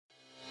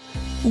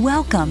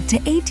Welcome to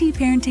AT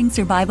Parenting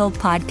Survival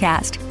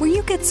Podcast, where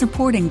you get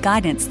support and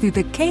guidance through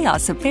the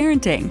chaos of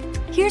parenting.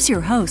 Here's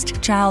your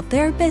host, child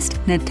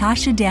therapist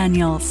Natasha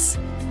Daniels.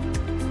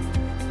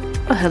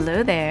 Well,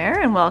 hello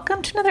there, and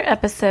welcome to another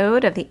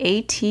episode of the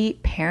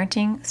AT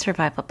Parenting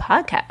Survival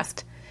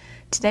Podcast.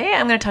 Today,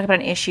 I'm going to talk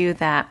about an issue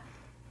that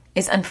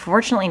is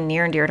unfortunately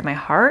near and dear to my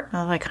heart,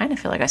 although I kind of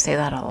feel like I say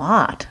that a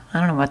lot. I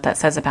don't know what that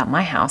says about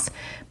my house,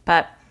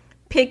 but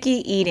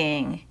picky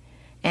eating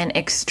and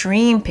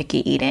extreme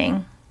picky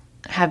eating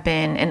have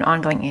been an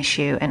ongoing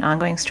issue, an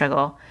ongoing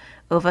struggle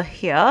over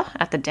here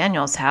at the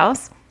Daniels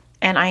house.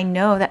 And I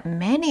know that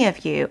many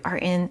of you are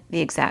in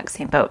the exact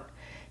same boat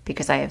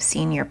because I have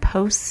seen your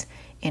posts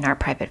in our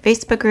private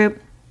Facebook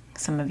group.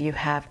 Some of you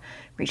have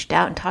reached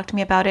out and talked to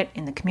me about it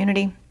in the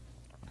community.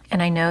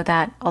 And I know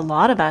that a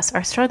lot of us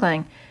are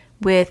struggling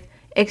with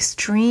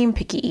extreme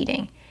picky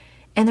eating.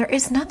 And there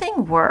is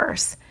nothing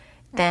worse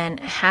than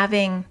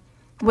having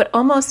what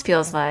almost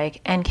feels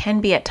like, and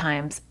can be at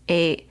times,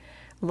 a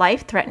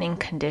life-threatening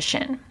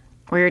condition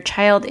where your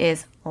child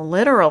is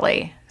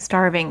literally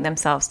starving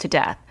themselves to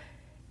death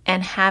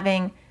and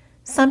having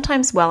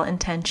sometimes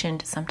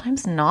well-intentioned,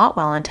 sometimes not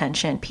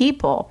well-intentioned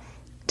people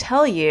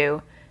tell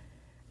you,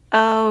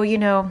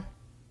 oh,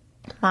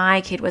 my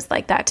kid was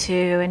like that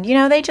too, and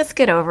they just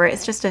get over it,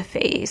 it's just a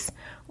phase.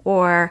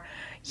 Or,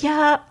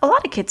 yeah, a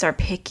lot of kids are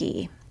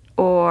picky.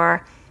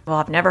 Or, well,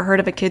 I've never heard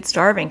of a kid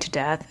starving to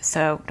death,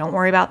 so don't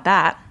worry about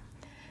that.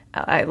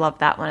 I love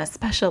that one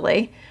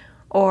especially.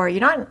 Or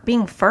you're not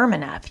being firm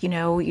enough.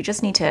 You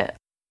just need to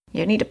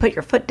put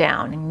your foot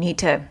down and you need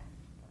to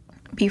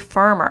be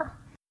firmer.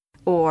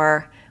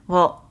 Or,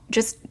 well,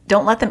 just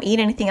don't let them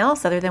eat anything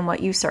else other than what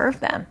you serve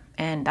them.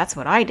 And that's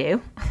what I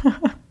do.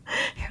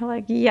 You're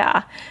like,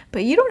 yeah,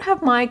 but you don't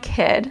have my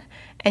kid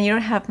and you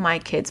don't have my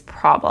kid's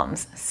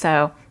problems.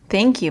 So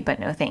thank you, but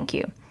no thank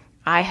you.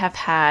 I have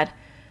had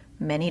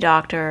many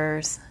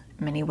doctors,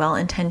 many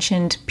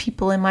well-intentioned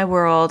people in my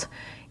world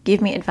give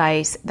me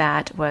advice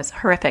that was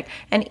horrific.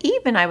 And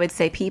even, I would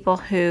say, people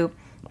who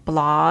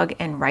blog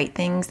and write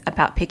things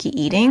about picky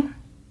eating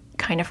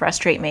kind of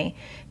frustrate me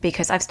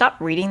because I've stopped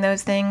reading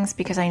those things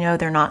because I know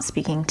they're not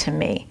speaking to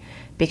me.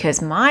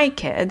 Because my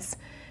kids,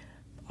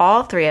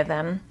 all three of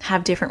them,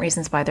 have different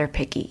reasons why they're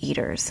picky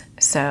eaters.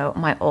 So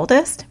my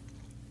oldest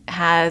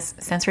has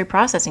sensory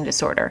processing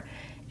disorder.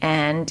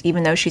 And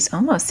even though she's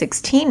almost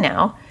 16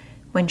 now,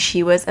 when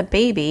she was a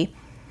baby,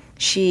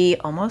 she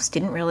almost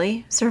didn't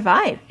really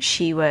survive.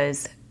 She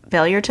was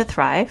failure to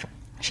thrive.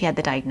 She had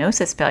the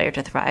diagnosis failure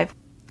to thrive,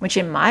 which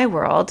in my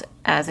world,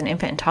 as an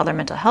infant and toddler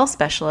mental health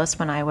specialist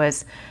when I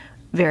was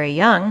very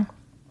young,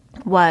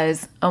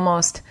 was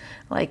almost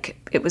like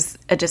it was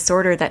a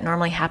disorder that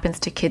normally happens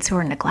to kids who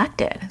are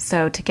neglected.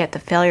 So to get the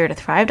failure to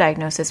thrive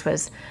diagnosis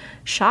was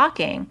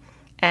shocking.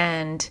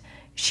 And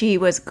she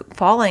was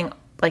falling,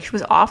 like she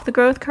was off the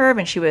growth curve,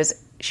 and she was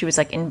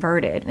like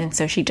inverted. And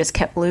so she just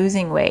kept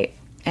losing weight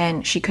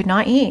and she could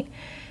not eat.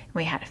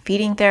 We had a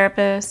feeding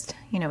therapist,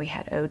 we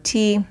had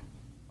OT,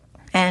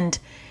 and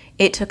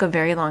it took a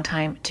very long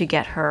time to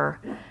get her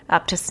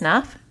up to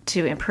snuff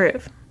to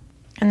improve.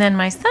 And then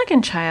my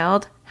second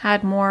child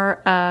had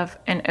more of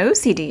an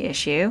OCD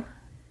issue,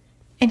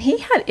 and he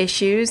had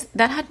issues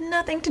that had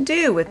nothing to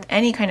do with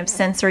any kind of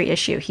sensory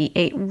issue. He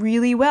ate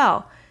really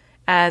well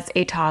as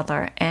a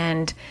toddler,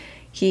 and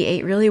he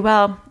ate really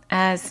well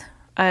as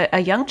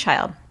a young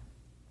child.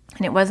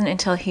 And it wasn't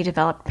until he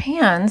developed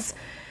PANS,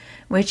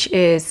 which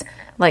is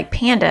like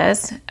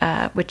PANDAS,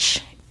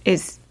 which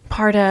is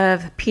part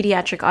of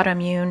pediatric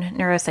autoimmune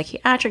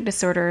neuropsychiatric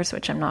disorders,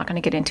 which I'm not going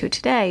to get into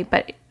today,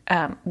 but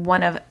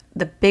one of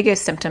the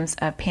biggest symptoms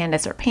of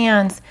PANDAS or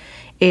PANS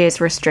is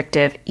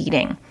restrictive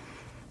eating.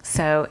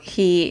 So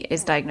he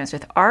is diagnosed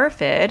with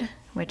ARFID,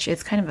 which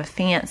is kind of a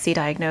fancy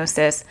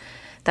diagnosis.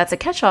 That's a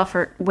catch-all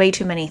for way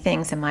too many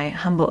things, in my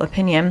humble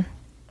opinion.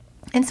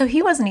 And so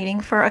he wasn't eating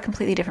for a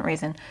completely different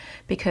reason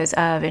because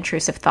of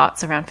intrusive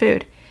thoughts around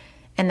food.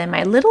 And then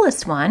my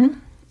littlest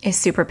one is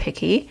super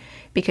picky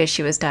because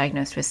she was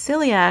diagnosed with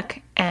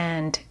celiac,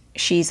 and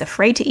she's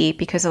afraid to eat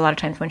because a lot of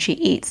times when she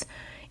eats,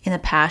 in the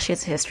past, she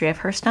has a history of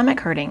her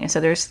stomach hurting. And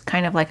so there's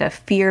kind of like a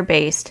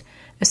fear-based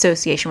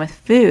association with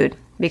food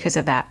because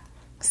of that.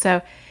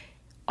 So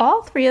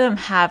all three of them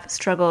have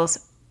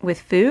struggles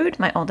with food.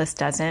 My oldest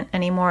doesn't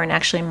anymore. And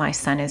actually, my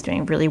son is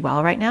doing really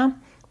well right now.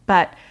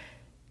 But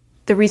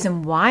the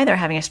reason why they're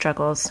having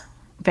struggles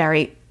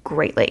vary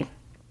greatly.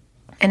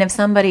 And if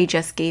somebody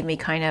just gave me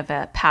kind of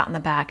a pat on the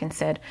back and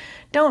said,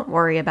 don't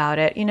worry about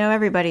it,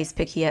 everybody's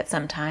picky at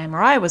some time,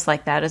 or I was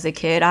like that as a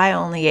kid, I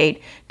only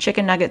ate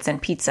chicken nuggets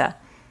and pizza,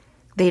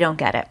 they don't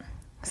get it.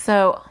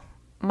 So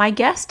my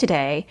guest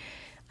today,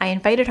 I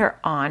invited her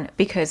on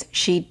because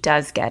she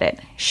does get it.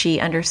 She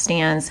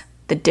understands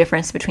the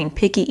difference between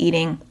picky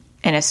eating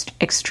and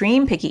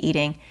extreme picky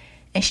eating,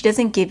 and she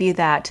doesn't give you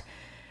that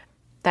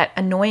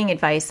annoying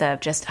advice of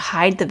just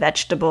hide the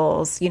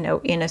vegetables, in a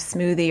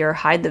smoothie, or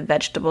hide the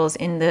vegetables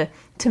in the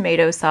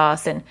tomato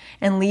sauce and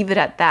leave it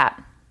at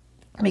that.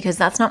 Because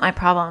that's not my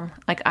problem.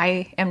 Like,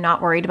 I am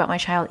not worried about my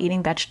child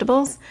eating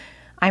vegetables.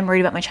 I'm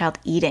worried about my child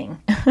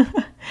eating.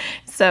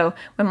 So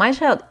when my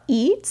child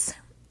eats,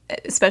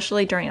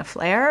 especially during a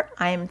flare,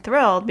 I'm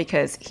thrilled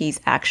because he's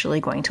actually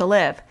going to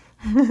live.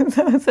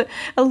 So it's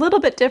a little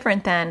bit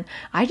different than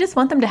I just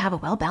want them to have a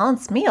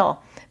well-balanced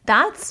meal.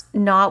 That's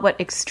not what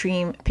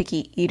extreme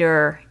picky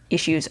eater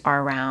issues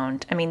are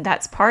around. I mean,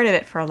 that's part of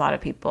it for a lot of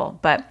people,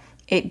 but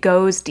it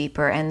goes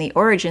deeper and the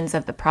origins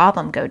of the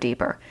problem go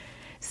deeper.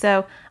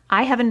 So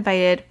I have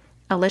invited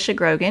Alicia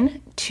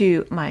Grogan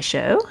to my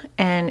show,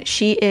 and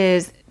she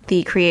is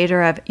the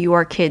creator of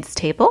Your Kids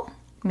Table.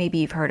 Maybe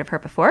you've heard of her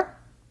before.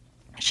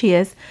 She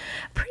is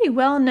a pretty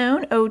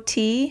well-known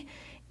OT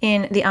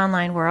in the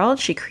online world.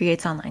 She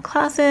creates online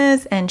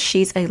classes, and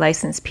she's a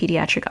licensed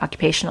pediatric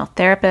occupational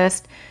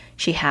therapist.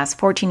 She has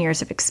 14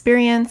 years of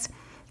experience,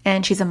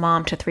 and she's a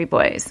mom to 3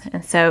 boys.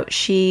 And so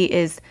she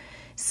is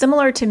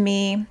similar to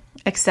me,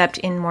 except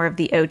in more of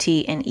the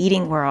OT and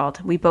eating world.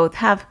 We both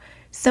have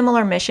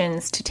similar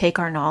missions to take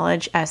our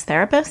knowledge as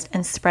therapists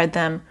and spread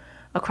them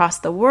across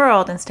the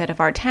world instead of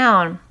our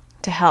town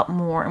to help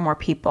more and more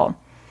people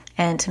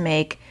and to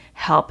make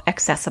help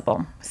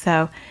accessible.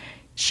 So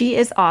she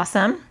is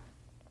awesome.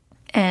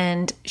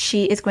 And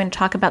she is going to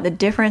talk about the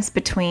difference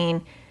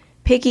between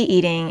picky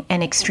eating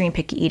and extreme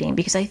picky eating,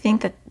 because I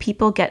think that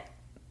people get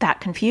that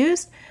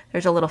confused.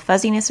 There's a little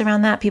fuzziness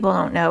around that. People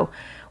don't know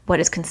what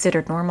is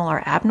considered normal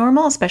or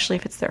abnormal, especially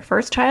if it's their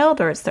first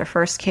child or it's their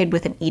first kid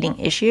with an eating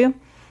issue.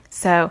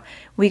 So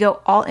we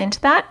go all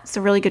into that. It's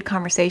a really good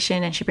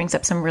conversation, and she brings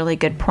up some really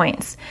good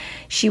points.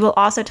 She will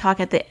also talk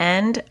at the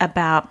end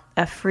about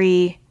a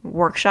free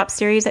workshop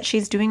series that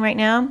she's doing right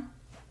now,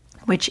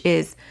 which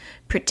is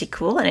pretty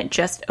cool, and it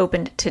just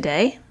opened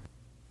today.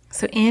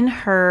 So in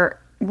her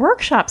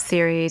workshop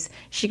series,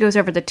 she goes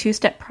over the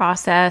 2-step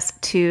process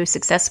to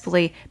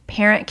successfully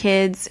parent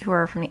kids who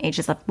are from the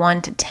ages of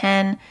 1 to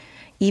 10,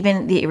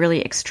 even the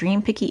really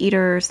extreme picky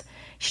eaters.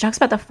 She talks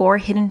about the 4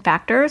 hidden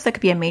factors that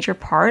could be a major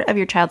part of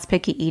your child's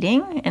picky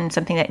eating and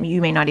something that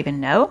you may not even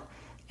know.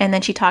 And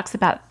then she talks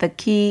about the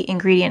key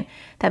ingredient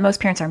that most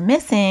parents are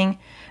missing,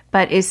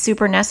 but is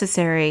super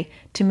necessary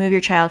to move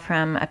your child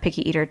from a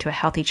picky eater to a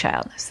healthy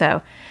child.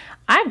 So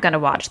I'm going to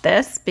watch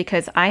this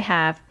because I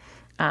have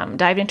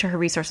dived into her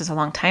resources a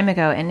long time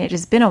ago, and it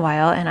has been a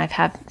while, and I've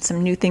had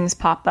some new things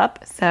pop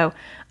up. So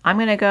I'm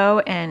going to go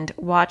and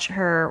watch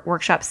her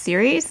workshop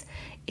series.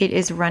 It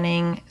is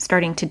running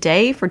starting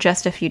today for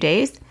just a few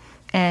days.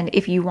 And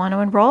if you want to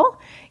enroll,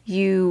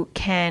 you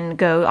can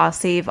go. I'll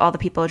save all the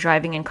people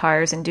driving in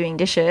cars and doing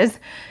dishes.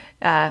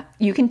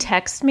 You can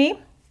text me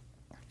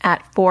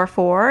at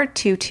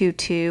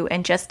 44222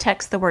 and just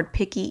text the word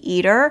picky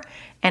eater,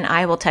 and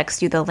I will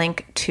text you the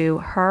link to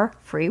her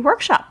free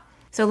workshop.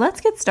 So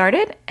let's get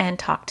started and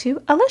talk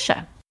to Alicia.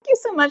 Thank you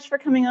so much for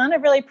coming on. I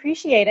really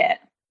appreciate it.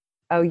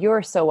 Oh,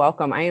 you're so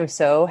welcome. I am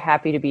so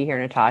happy to be here,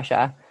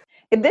 Natasha.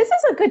 This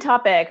is a good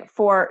topic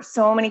for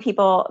so many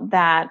people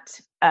that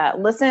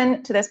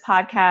listen to this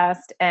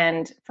podcast,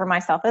 and for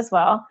myself as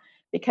well,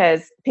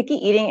 because picky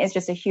eating is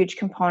just a huge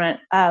component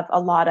of a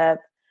lot of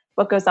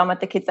what goes on with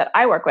the kids that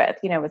I work with,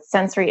 with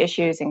sensory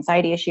issues,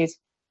 anxiety issues.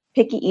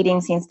 Picky eating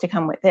seems to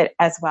come with it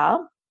as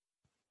well.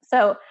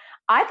 So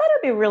I thought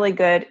it'd be really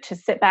good to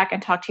sit back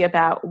and talk to you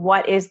about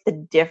what is the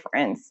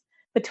difference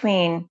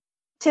between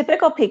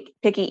typical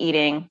picky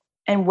eating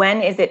and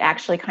when is it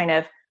actually kind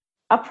of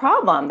a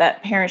problem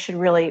that parents should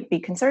really be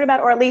concerned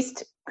about, or at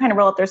least kind of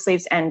roll up their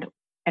sleeves and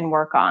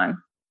work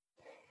on.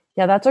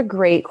 Yeah, that's a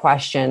great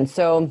question.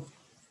 So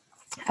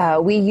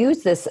we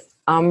use this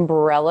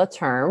umbrella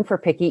term for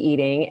picky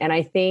eating, and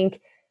I think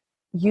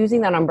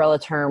using that umbrella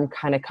term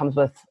kind of comes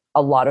with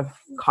a lot of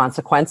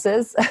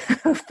consequences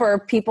for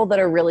people that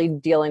are really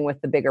dealing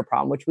with the bigger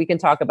problem, which we can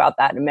talk about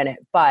that in a minute.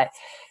 But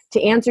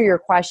to answer your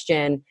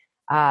question,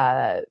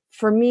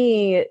 for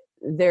me,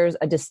 there's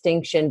a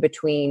distinction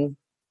between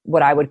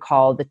what I would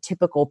call the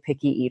typical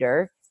picky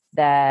eater,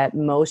 that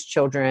most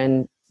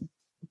children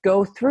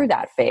go through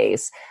that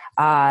phase,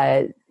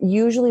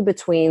 usually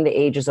between the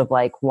ages of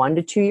like 1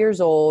 to 2 years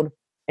old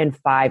and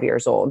 5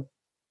 years old.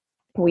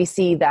 We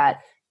see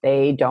that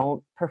they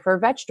don't prefer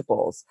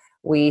vegetables.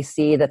 We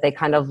see that they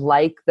kind of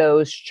like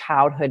those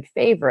childhood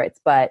favorites,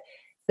 but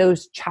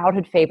those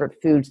childhood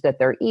favorite foods that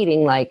they're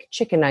eating, like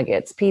chicken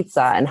nuggets,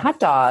 pizza, and hot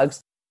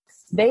dogs,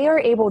 they are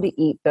able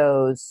to eat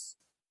those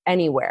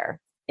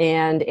anywhere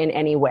and in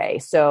any way.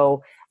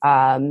 So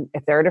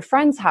if they're at a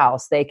friend's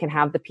house, they can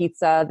have the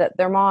pizza that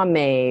their mom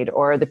made,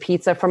 or the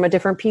pizza from a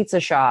different pizza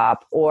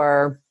shop,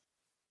 or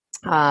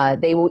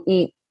they will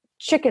eat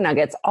chicken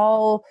nuggets,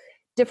 all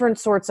different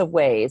sorts of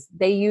ways.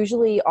 They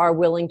usually are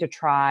willing to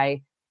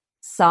try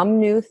some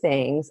new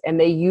things, and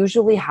they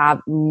usually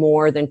have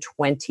more than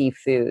 20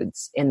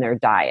 foods in their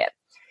diet.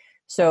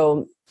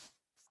 So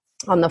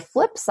on the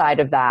flip side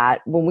of that,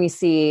 when we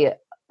see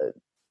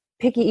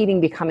picky eating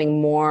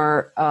becoming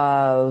more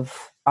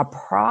of a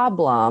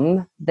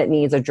problem that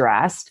needs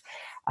addressed,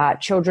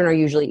 children are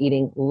usually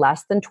eating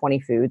less than 20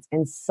 foods,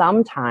 and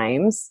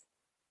sometimes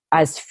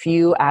as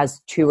few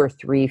as 2 or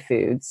 3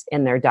 foods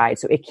in their diet.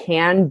 So it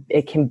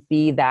can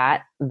be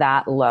that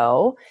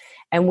low.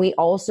 And we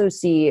also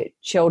see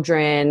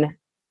children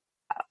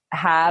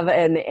have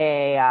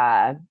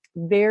a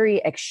very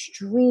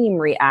extreme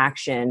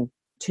reaction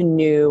to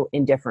new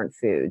and different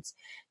foods.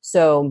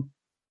 So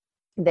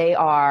they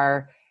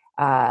are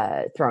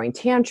throwing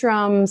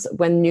tantrums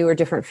when new or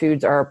different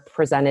foods are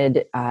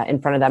presented in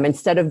front of them,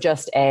 instead of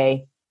just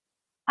I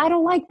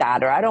don't like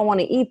that, or I don't want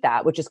to eat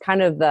that, which is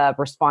kind of the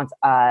response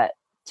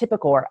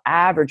typical or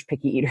average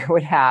picky eater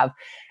would have.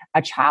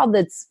 A child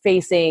that's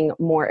facing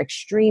more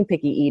extreme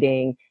picky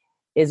eating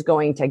is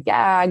going to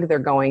gag, they're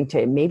going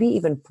to maybe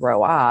even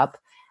throw up,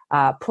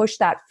 push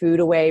that food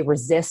away,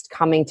 resist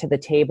coming to the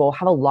table,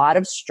 have a lot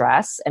of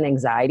stress and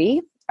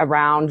anxiety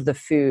around the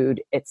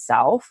food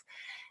itself.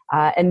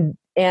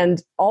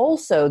 And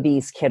also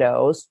these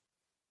kiddos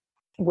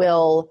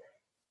will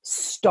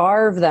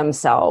starve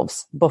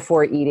themselves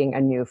before eating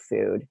a new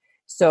food.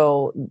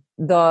 So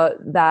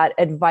that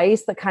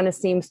advice that kind of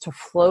seems to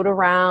float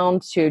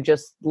around to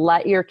just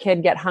let your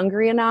kid get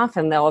hungry enough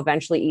and they'll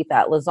eventually eat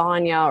that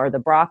lasagna or the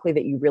broccoli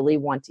that you really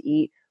want to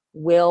eat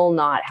will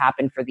not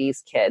happen for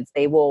these kids.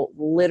 They will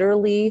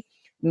literally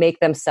make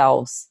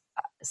themselves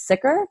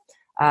sicker,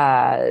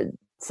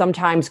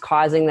 sometimes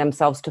causing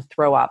themselves to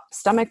throw up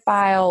stomach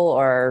bile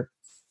or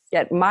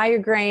get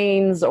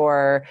migraines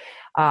or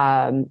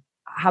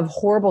have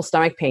horrible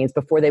stomach pains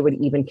before they would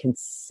even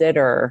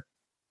consider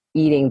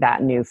eating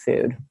that new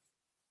food.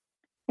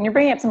 And you're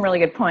bringing up some really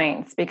good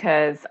points,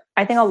 because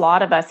I think a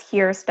lot of us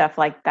hear stuff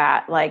like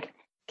that, like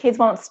kids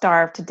won't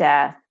starve to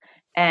death,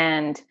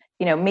 and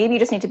maybe you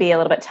just need to be a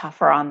little bit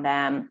tougher on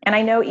them. And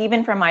I know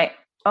even from my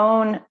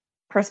own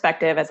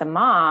perspective as a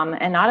mom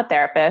and not a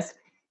therapist,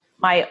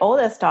 my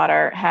oldest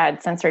daughter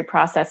had sensory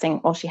processing.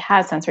 Well, she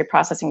has sensory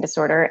processing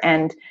disorder,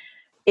 and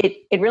it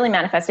really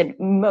manifested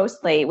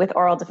mostly with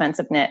oral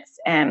defensiveness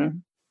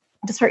and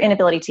just her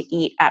inability to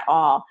eat at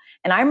all.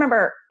 And I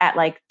remember at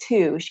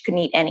 2, she couldn't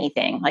eat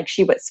anything. Like,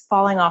 she was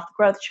falling off the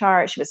growth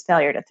chart. She was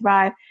failure to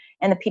thrive.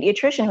 And the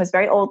pediatrician, who was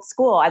very old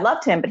school, I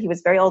loved him, but he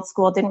was very old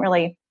school, didn't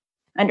really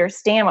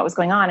understand what was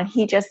going on. And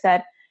he just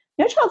said,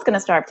 no child's going to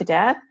starve to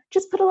death.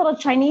 Just put a little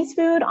Chinese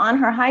food on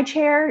her high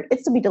chair.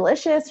 It's to be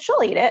delicious.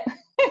 She'll eat it.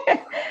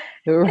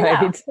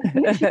 Right.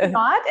 She did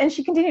not. And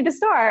she continued to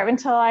starve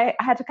until I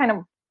had to kind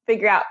of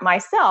figure out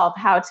myself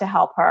how to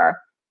help her,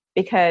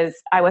 because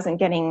I wasn't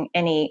getting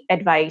any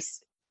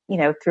advice,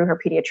 through her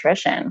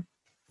pediatrician.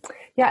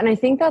 Yeah. And I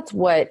think that's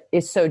what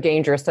is so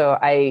dangerous. So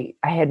I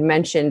had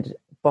mentioned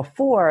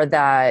before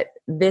that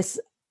this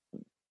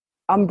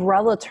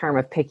umbrella term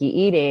of picky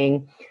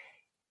eating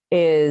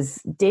is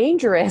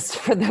dangerous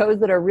for those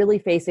that are really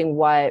facing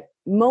what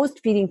most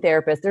feeding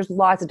therapists, there's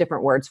lots of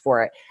different words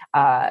for it,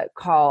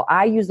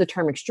 I use the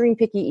term extreme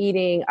picky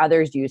eating,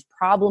 others use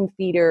problem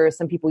feeders,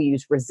 some people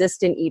use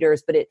resistant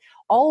eaters, but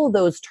all of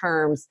those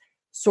terms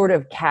sort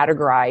of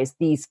categorize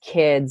these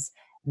kids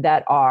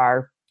that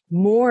are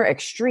more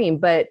extreme.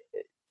 But,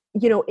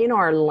 in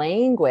our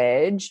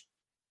language,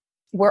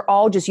 we're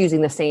all just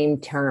using the same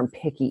term,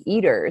 picky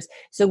eaters.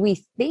 So we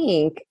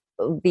think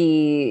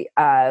when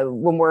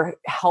we're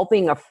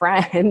helping a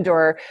friend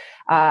or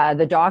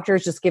the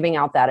doctor's just giving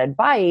out that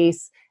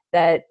advice,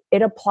 that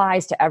it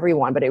applies to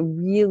everyone, but it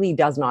really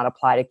does not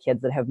apply to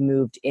kids that have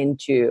moved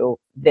into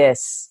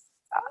this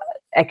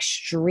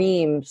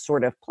extreme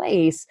sort of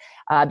place,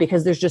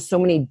 because there's just so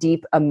many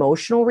deep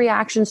emotional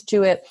reactions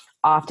to it.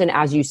 Often,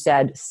 as you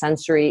said,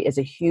 sensory is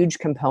a huge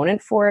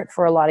component for it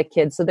for a lot of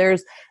kids. So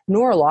there's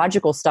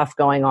neurological stuff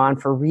going on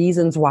for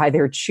reasons why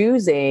they're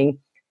choosing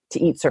to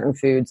eat certain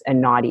foods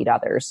and not eat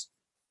others.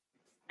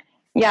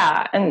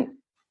 Yeah. And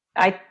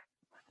I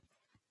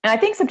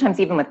think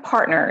sometimes even with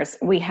partners,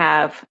 we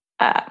have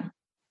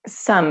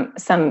some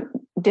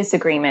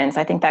disagreements.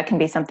 I think that can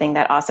be something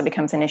that also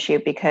becomes an issue,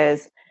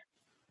 because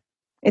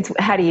it's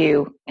how do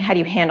you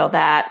handle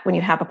that when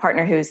you have a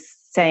partner who's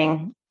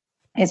saying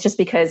it's just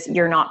because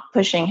you're not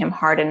pushing him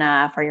hard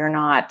enough, or you're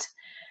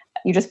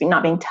just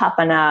not being tough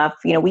enough.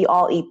 We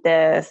all eat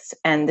this,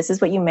 and this is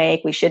what you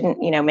make. We shouldn't,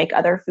 make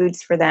other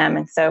foods for them.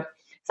 And so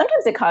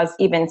sometimes it causes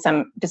even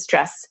some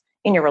distress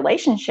in your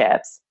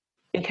relationships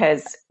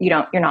because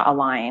you're not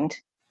aligned.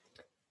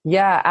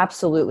 Yeah,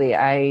 absolutely.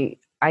 I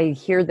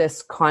hear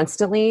this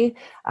constantly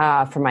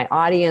from my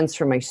audience,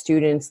 from my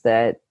students,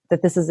 that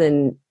this is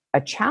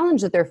a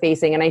challenge that they're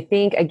facing. And I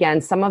think, again,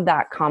 some of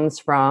that comes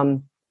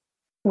from,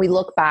 we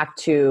look back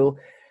to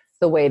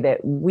the way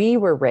that we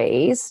were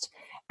raised.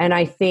 And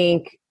I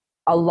think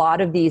a lot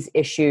of these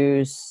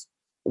issues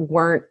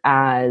weren't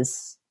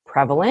as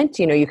prevalent.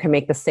 You can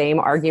make the same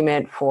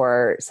argument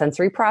for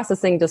sensory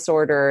processing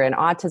disorder and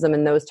autism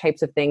and those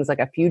types of things. Like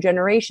a few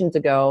generations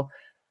ago,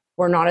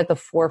 were not at the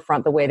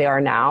forefront the way they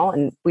are now.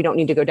 And we don't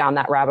need to go down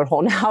that rabbit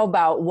hole now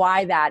about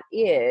why that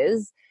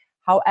is.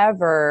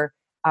 However,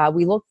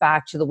 we look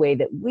back to the way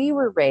that we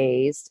were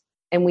raised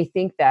and we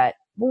think that,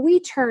 well, we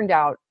turned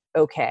out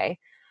okay.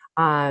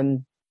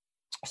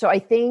 So I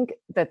think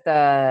that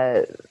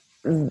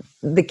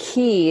the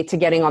key to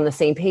getting on the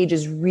same page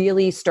is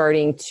really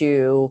starting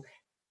to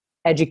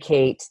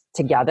educate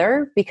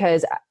together,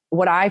 because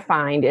what I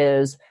find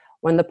is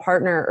when the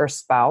partner or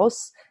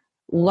spouse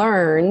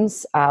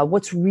learns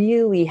what's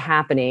really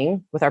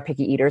happening with our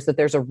picky eaters, that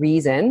there's a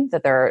reason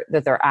that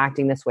they're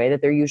acting this way,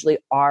 that there usually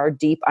are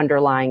deep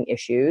underlying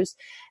issues,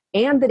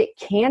 and that it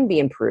can be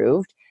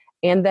improved,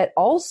 and that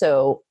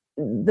also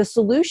the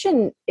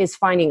solution is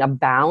finding a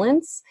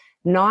balance,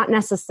 not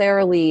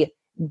necessarily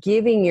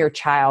giving your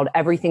child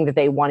everything that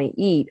they want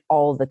to eat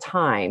all the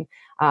time.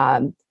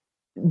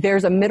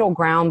 There's a middle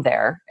ground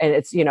there, and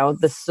it's,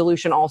 the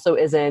solution also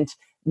isn't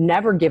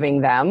never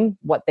giving them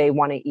what they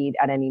want to eat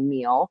at any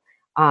meal.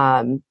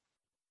 And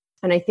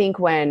I think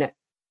when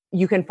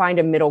you can find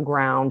a middle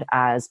ground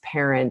as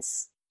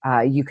parents,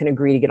 you can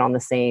agree to get on the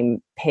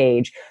same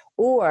page.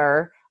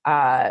 Or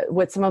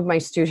what some of my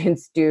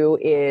students do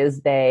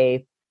is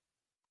they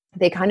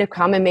kind of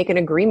come and make an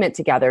agreement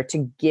together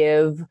to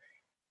give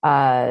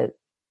a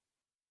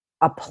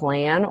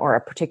plan or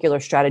a particular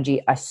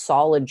strategy a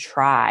solid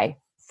try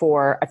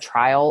for a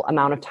trial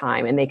amount of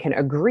time. And they can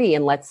agree,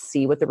 and let's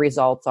see what the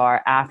results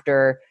are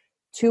after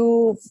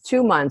two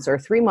months or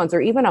 3 months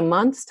or even a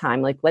month's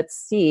time. Like, let's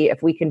see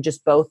if we can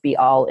just both be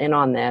all in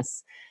on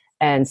this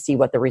and see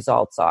what the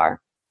results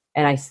are.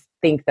 And I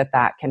think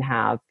that can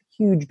have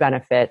huge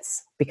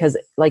benefits because,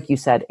 like you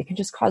said, it can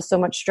just cause so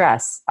much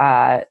stress.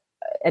 And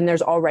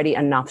there's already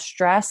enough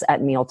stress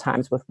at meal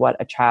times with what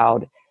a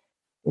child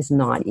is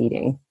not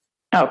eating.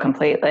 Oh,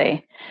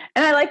 completely.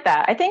 And I like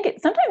that. I think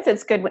sometimes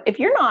it's good if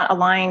you're not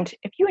aligned,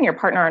 if you and your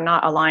partner are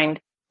not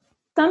aligned,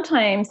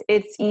 sometimes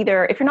it's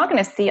either, if you're not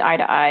going to see eye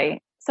to eye,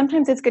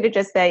 sometimes it's good to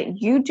just say,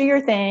 you do your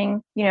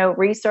thing,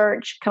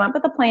 research, come up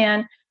with a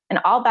plan, and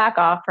I'll back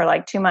off for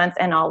like 2 months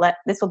and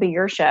this will be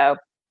your show.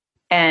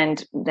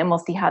 And then we'll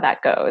see how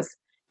that goes.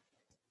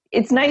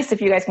 It's nice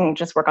if you guys can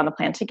just work on the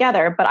plan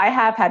together, but I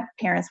have had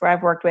parents where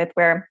I've worked with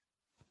where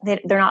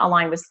they're not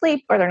aligned with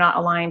sleep or they're not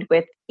aligned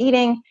with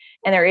eating,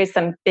 and there is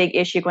some big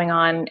issue going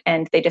on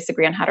and they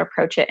disagree on how to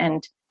approach it.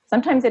 And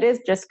sometimes it is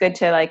just good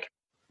to like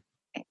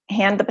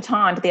hand the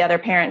baton to the other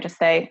parent, just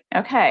say,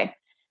 okay,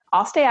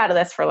 I'll stay out of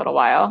this for a little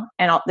while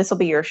and this will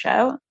be your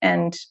show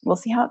and we'll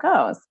see how it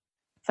goes.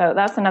 So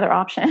that's another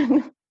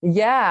option.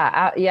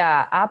 Yeah,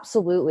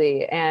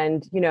 absolutely.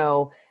 And,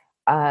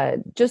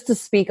 just to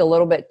speak a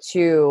little bit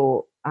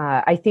to,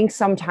 I think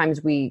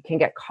sometimes we can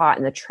get caught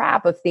in the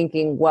trap of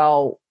thinking,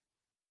 well,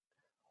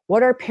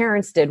 what our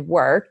parents did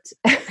worked.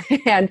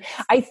 And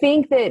I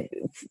think that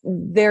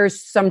there's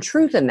some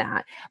truth in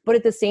that. But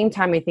at the same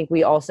time, I think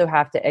we also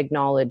have to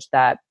acknowledge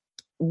that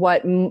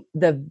what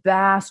the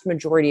vast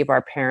majority of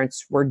our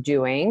parents were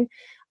doing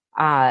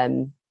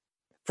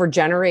for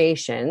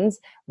generations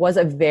was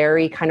a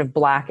very kind of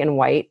black and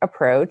white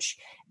approach.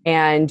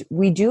 And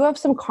we do have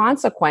some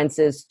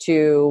consequences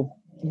to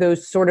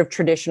those sort of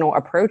traditional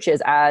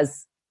approaches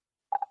as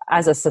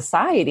a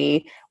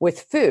society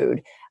with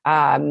food.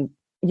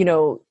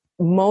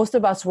 Most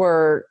of us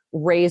were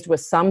raised with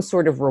some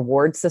sort of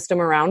reward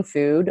system around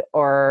food,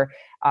 or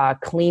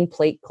clean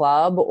plate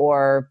club,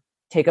 or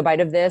take a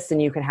bite of this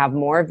and you can have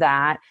more of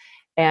that.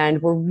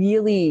 And we're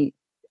really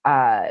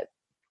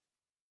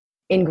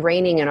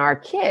ingraining in our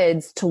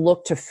kids to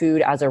look to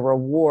food as a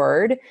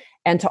reward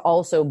and to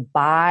also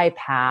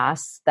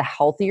bypass the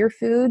healthier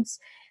foods,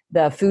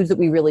 the foods that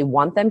we really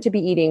want them to be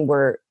eating.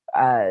 We're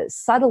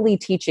subtly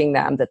teaching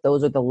them that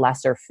those are the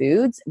lesser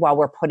foods while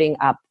we're putting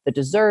up the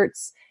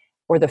desserts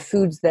or the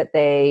foods that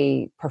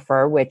they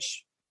prefer,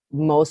 which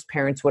most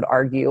parents would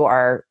argue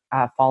are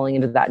falling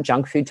into that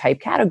junk food type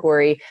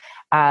category,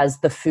 as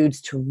the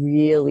foods to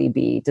really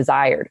be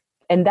desired.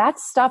 And that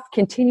stuff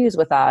continues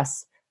with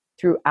us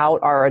throughout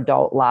our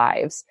adult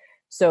lives.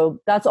 So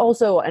that's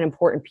also an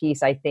important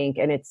piece, I think.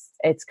 And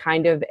it's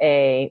kind of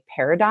a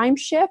paradigm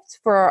shift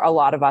for a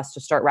lot of us to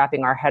start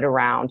wrapping our head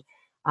around.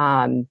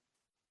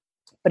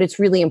 But it's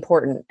really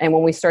important. And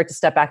when we start to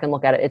step back and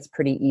look at it, it's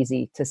pretty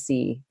easy to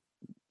see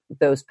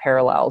those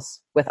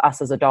parallels with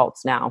us as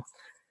adults now.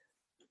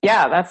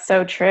 Yeah, that's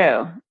so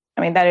true.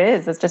 I mean,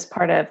 it's just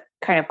part of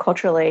kind of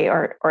culturally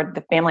or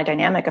the family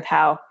dynamic of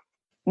how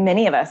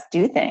many of us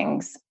do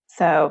things.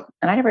 So,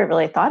 and I never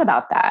really thought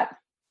about that.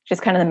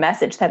 Just kind of the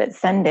message that it's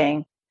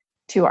sending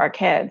to our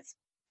kids.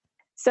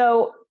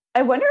 So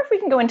I wonder if we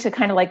can go into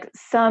kind of like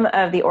some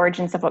of the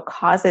origins of what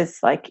causes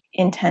like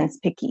intense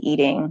picky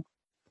eating.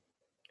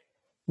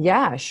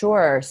 Yeah,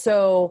 sure.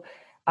 So,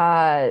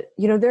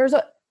 there's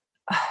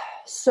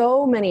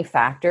so many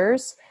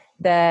factors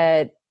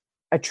that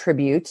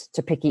attribute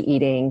to picky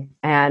eating,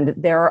 and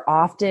there are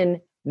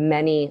often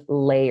many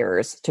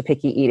layers to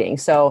picky eating.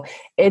 So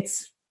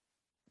it's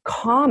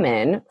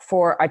common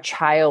for a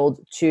child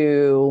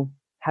to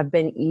have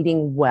been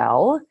eating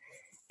well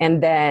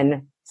and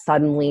then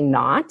suddenly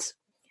not.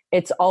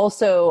 It's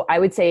also, I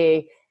would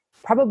say,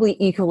 probably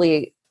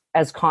equally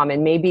as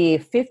common, maybe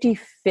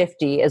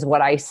 50-50 is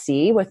what I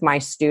see with my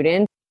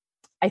students.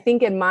 I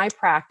think in my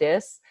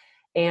practice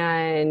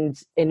and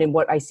in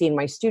what I see in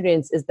my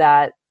students is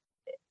that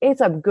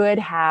it's a good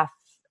half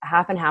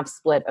and half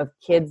split of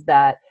kids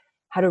that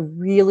had a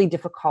really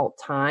difficult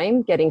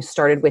time getting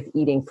started with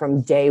eating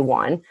from day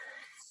one,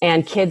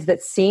 and kids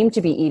that seem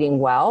to be eating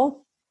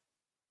well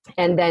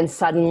And then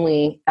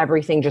suddenly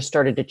everything just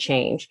started to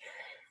change.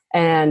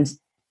 And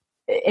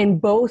in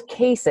both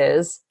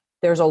cases,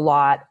 there's a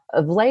lot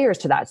of layers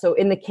to that. So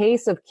in the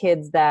case of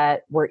kids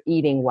that were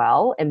eating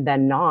well and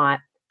then not,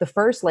 the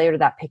first layer to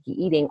that picky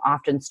eating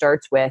often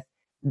starts with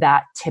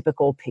that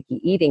typical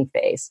picky eating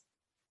phase.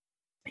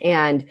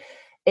 And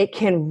it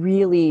can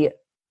really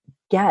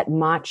get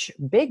much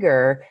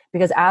bigger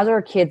because as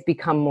our kids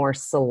become more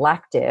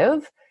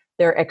selective,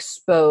 they're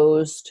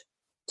exposed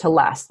to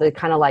less. They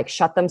kind of like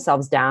shut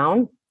themselves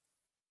down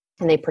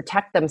and they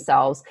protect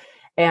themselves.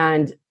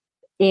 And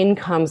in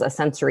comes a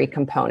sensory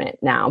component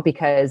now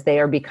because they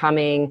are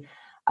becoming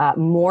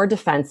more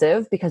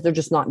defensive because they're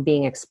just not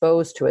being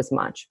exposed to as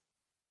much.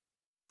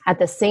 At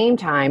the same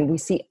time, we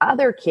see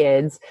other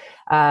kids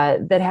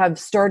that have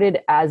started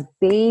as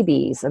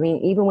babies. I mean,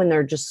 even when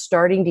they're just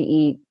starting to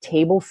eat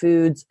table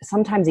foods,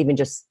 sometimes even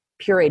just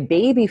pureed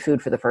baby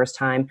food for the first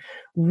time,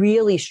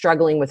 really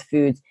struggling with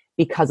foods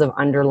because of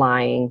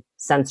underlying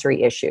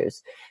sensory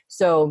issues.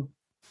 So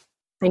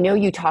I know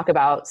you talk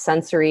about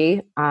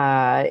sensory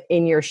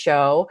in your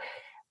show,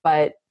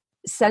 but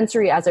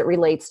sensory as it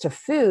relates to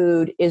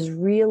food is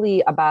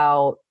really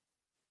about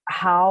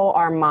how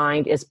our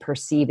mind is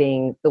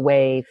perceiving the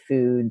way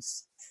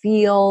foods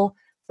feel,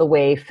 the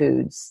way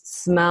foods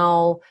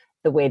smell,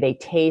 the way they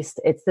taste.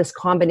 It's this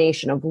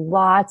combination of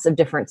lots of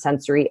different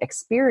sensory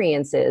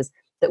experiences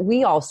that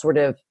we all sort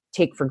of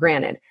take for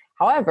granted.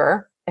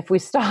 However, if we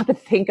stop and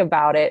think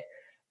about it,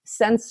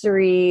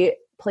 sensory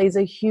plays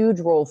a huge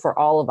role for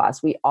all of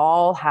us. We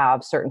all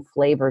have certain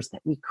flavors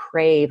that we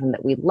crave and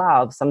that we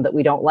love, some that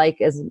we don't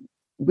like as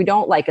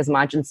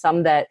much, and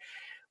some that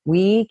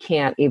we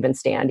can't even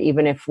stand,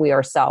 even if we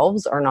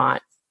ourselves are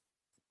not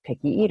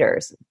picky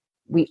eaters.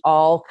 We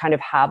all kind of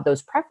have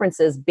those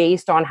preferences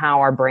based on how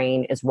our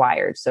brain is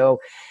wired. So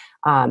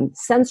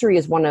sensory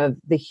is one of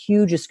the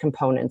hugest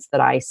components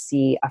that I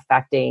see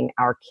affecting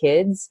our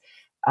kids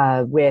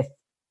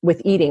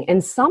with eating.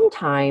 And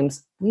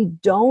sometimes we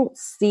don't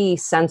see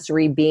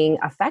sensory being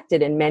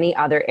affected in many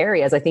other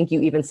areas. I think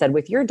you even said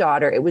with your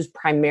daughter, it was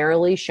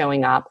primarily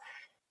showing up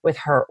with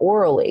her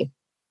orally.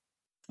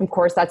 Of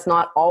course, that's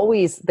not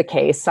always the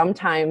case.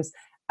 Sometimes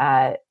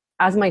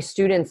as my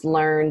students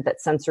learn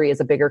that sensory is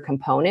a bigger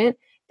component,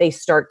 they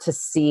start to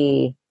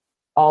see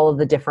all of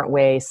the different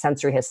ways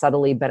sensory has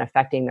subtly been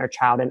affecting their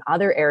child in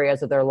other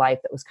areas of their life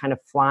that was kind of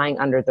flying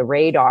under the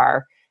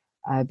radar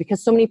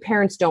because so many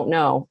parents don't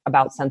know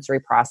about sensory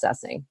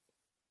processing.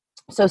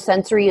 So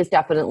sensory is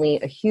definitely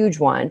a huge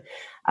one.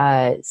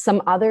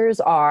 Some others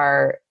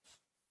are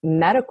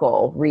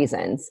medical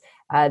reasons.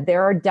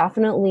 There are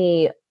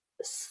definitely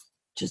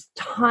just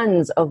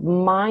tons of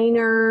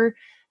minor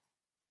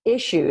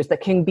issues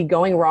that can be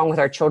going wrong with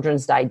our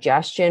children's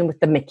digestion, with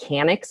the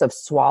mechanics of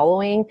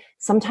swallowing.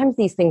 Sometimes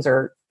these things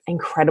are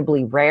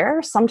incredibly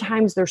rare.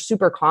 Sometimes they're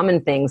super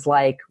common things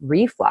like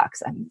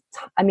reflux.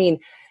 I mean,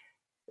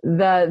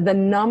 the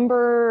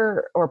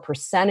number or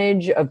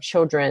percentage of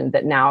children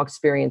that now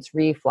experience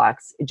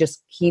reflux, it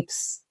just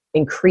keeps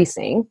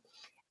increasing.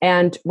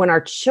 And when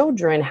our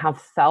children have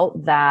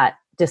felt that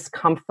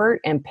discomfort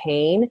and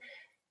pain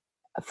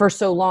for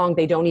so long,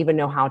 they don't even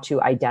know how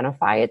to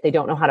identify it. They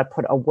don't know how to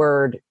put a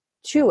word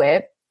to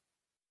it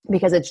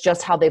because it's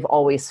just how they've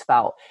always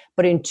felt.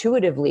 But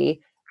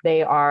intuitively,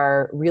 they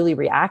are really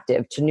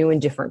reactive to new and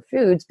different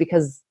foods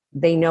because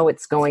they know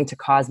it's going to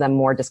cause them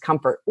more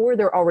discomfort, or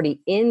they're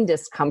already in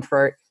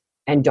discomfort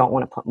and don't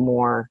want to put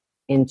more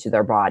into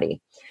their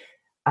body.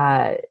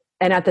 And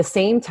at the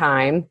same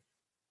time,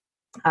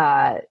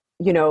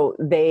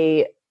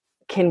 they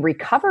can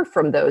recover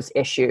from those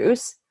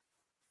issues,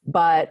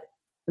 but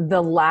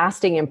the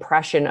lasting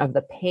impression of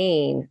the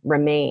pain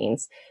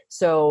remains.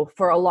 So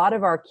for a lot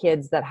of our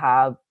kids that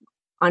have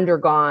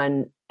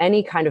undergone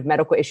any kind of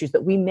medical issues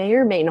that we may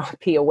or may not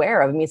be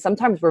aware of, I mean,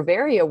 sometimes we're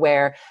very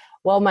aware,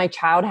 well, my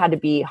child had to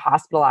be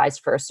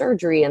hospitalized for a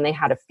surgery and they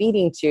had a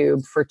feeding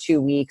tube for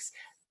 2 weeks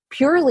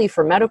purely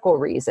for medical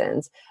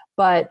reasons.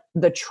 But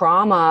the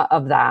trauma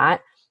of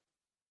that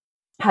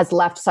has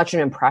left such an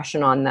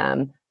impression on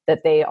them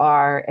that they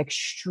are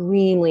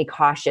extremely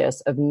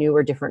cautious of new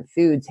or different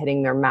foods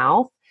hitting their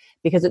mouth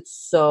because it's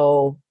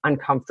so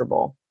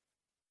uncomfortable.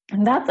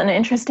 And that's an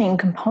interesting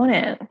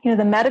component.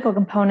 The medical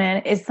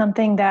component is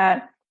something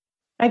that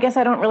I guess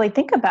I don't really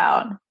think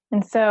about.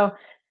 And so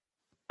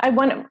I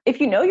wonder,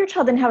 if you know your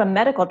child didn't have a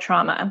medical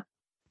trauma,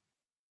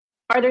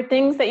 are there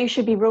things that you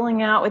should be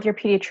ruling out with your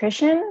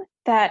pediatrician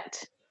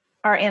that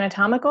are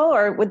anatomical,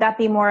 or would that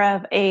be more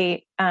of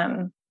a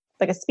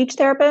like a speech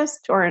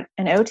therapist or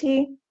an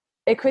OT?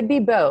 It could be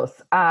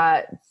both.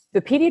 The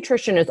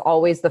pediatrician is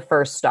always the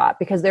first stop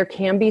because there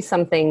can be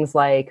some things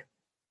like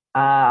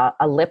a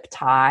lip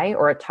tie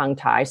or a tongue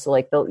tie. So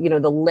like the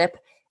lip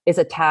is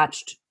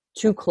attached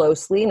too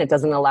closely and it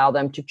doesn't allow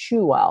them to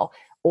chew well,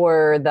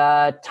 or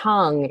the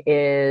tongue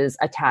is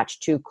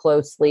attached too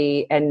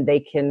closely and they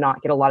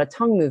cannot get a lot of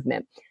tongue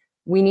movement.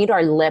 We need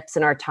our lips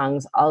and our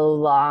tongues a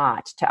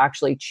lot to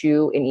actually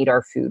chew and eat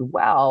our food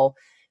well.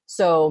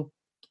 So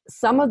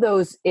some of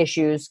those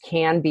issues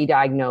can be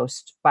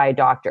diagnosed by a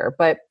doctor,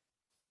 but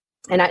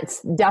And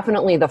it's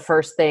definitely the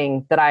first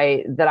thing that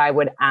I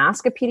would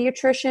ask a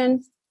pediatrician.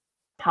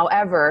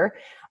 However,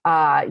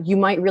 you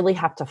might really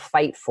have to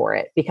fight for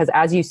it because,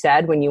 as you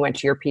said, when you went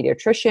to your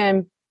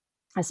pediatrician,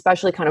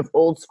 especially kind of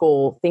old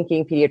school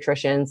thinking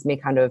pediatricians may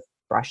kind of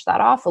brush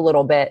that off a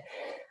little bit.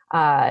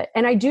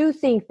 And I do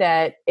think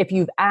that if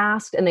you've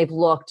asked and they've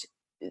looked,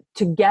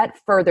 to get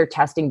further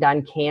testing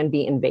done can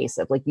be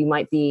invasive. Like you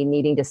might be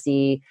needing to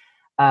see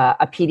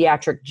a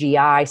pediatric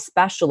GI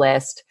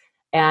specialist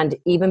and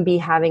even be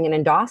having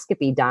an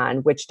endoscopy done,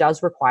 which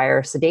does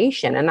require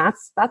sedation. And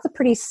that's a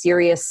pretty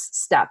serious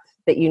step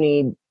that you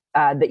need,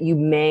 that you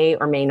may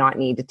or may not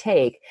need to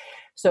take.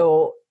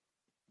 So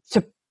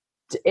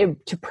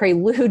to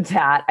prelude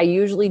that, I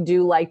usually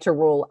do like to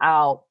rule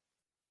out,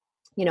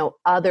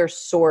 other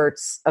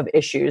sorts of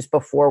issues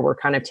before we're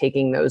kind of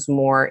taking those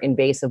more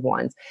invasive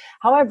ones.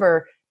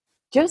 However,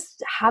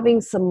 just having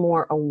some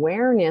more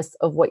awareness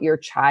of what your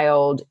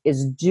child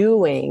is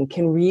doing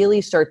can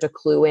really start to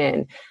clue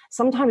in.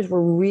 Sometimes we're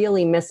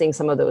really missing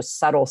some of those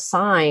subtle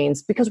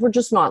signs because we're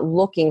just not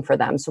looking for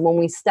them. So when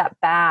we step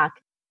back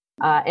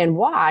and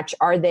watch,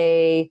 are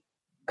they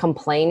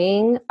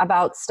complaining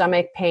about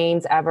stomach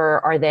pains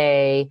ever? Are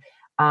they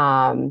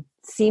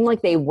seem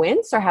like they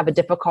wince or have a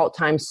difficult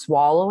time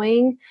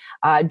swallowing?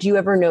 Do you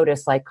ever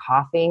notice like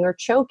coughing or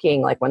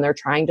choking, like when they're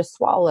trying to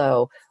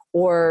swallow?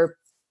 Or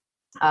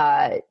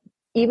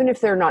even if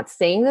they're not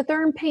saying that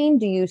they're in pain,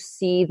 do you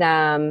see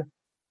them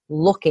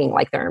looking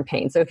like they're in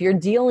pain? So if you're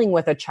dealing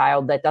with a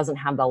child that doesn't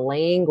have the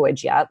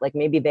language yet, like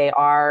maybe they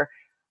are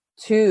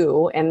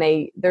 2 and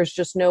there's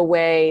just no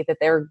way that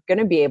they're going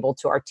to be able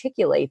to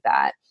articulate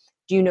that.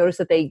 Do you notice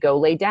that they go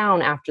lay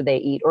down after they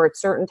eat or at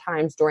certain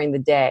times during the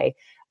day?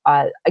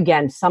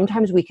 Again,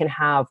 sometimes we can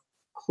have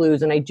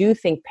clues. And I do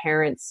think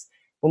parents,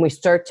 when we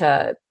start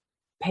to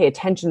pay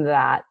attention to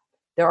that,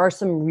 there are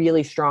some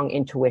really strong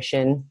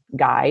intuitive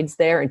guides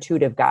there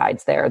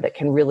that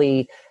can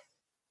really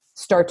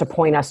start to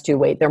point us to,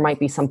 wait, there might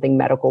be something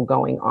medical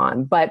going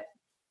on. But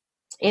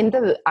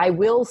I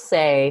will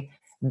say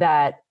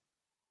that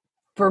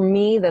for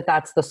me,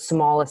 that's the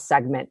smallest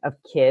segment of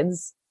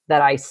kids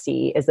that I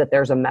see is that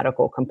there's a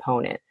medical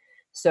component.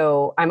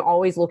 So I'm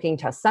always looking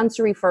to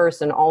sensory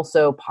first and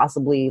also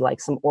possibly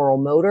like some oral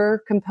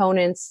motor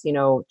components,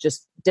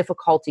 just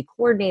difficulty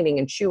coordinating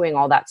and chewing,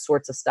 all that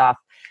sorts of stuff.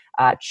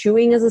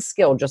 Chewing is a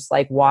skill, just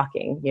like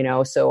walking,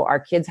 so our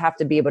kids have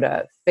to be able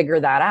to figure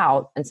that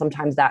out. And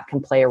sometimes that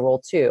can play a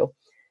role too.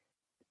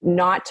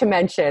 Not to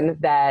mention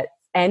that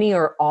any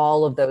or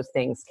all of those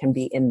things can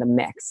be in the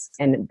mix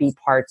and be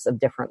parts of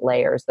different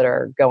layers that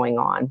are going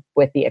on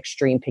with the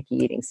extreme picky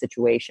eating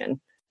situation.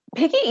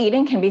 Picky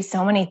eating can be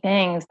so many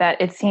things that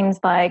it seems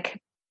like,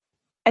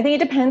 I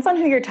think it depends on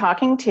who you're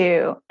talking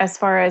to as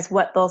far as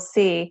what they'll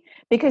see,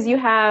 because you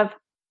have,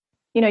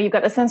 you've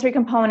got the sensory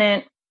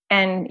component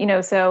and,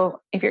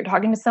 so if you're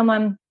talking to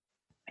someone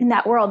in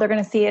that world, they're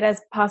going to see it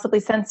as possibly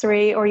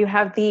sensory, or you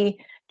have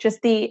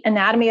just the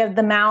anatomy of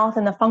the mouth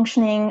and the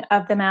functioning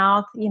of the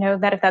mouth,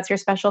 that if that's your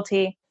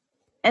specialty.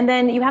 And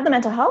then you have the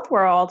mental health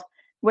world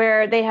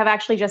where they have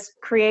actually just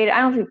created,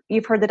 I don't know if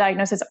you've heard the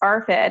diagnosis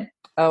ARFID.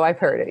 Oh, I've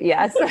heard it.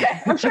 Yes.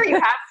 Okay. I'm sure you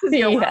have.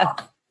 Yeah.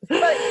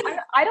 But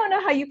I don't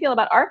know how you feel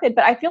about ARFID,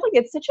 but I feel like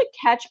it's such a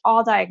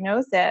catch-all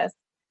diagnosis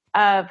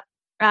of,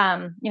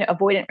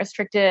 avoidant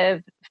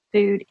restrictive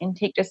food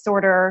intake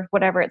disorder,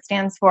 whatever it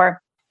stands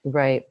for.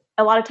 Right.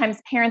 A lot of times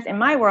parents in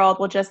my world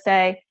will just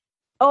say,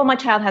 oh, my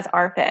child has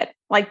ARFID.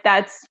 Like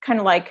that's kind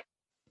of like,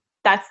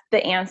 that's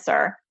the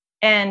answer.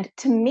 And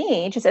to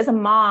me, just as a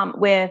mom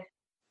with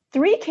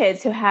 3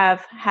 kids who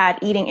have had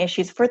eating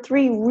issues for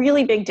 3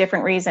 really big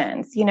different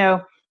reasons.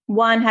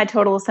 One had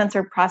total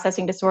sensory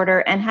processing disorder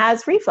and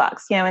has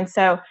reflux, and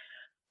so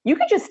you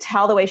could just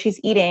tell the way she's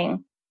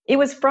eating. It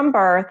was from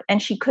birth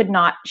and she did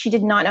not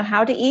know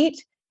how to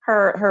eat.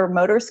 Her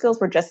motor skills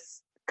were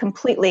just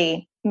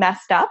completely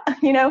messed up,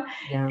 Yeah.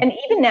 And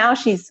even now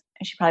she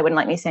probably wouldn't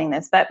like me saying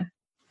this, but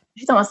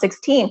she's almost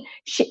 16.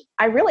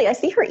 I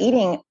see her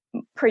eating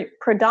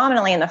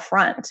predominantly in the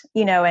front,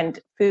 and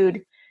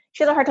food.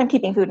 She has a hard time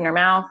keeping food in her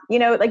mouth,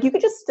 like you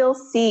could just still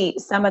see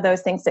some of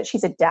those things that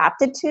she's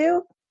adapted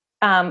to.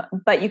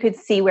 But you could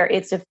see where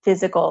it's a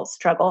physical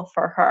struggle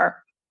for her.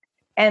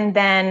 And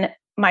then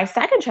my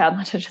second child,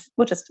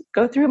 we'll just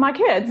go through my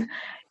kids,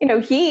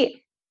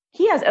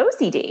 he has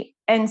OCD.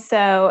 And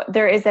so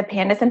there is a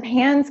PANDAS and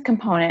PANS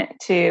component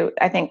to,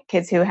 I think,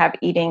 kids who have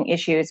eating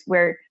issues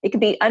where it could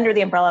be under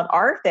the umbrella of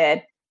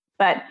ARFID,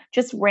 but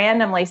just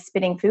randomly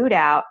spitting food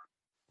out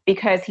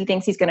because he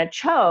thinks he's going to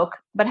choke,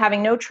 but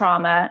having no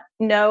trauma,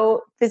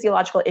 no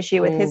physiological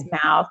issue with his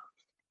mouth,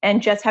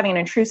 and just having an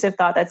intrusive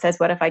thought that says,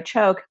 what if I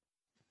choke?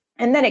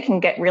 And then it can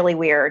get really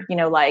weird,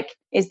 like,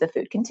 is the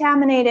food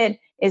contaminated?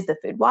 Is the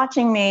food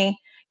watching me?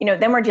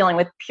 Then we're dealing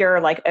with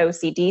pure like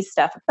OCD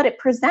stuff, but it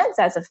presents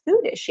as a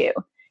food issue,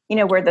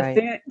 where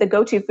the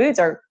go-to foods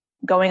are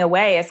going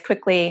away as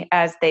quickly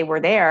as they were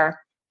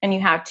there. And you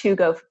have 2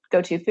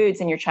 go-to foods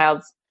and your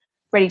child's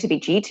ready to be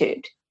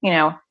G-tubed,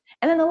 And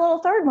then the little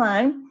third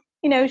one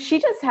she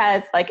just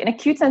has like an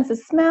acute sense of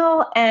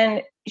smell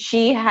and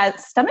she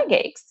has stomach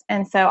aches.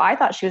 And so I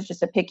thought she was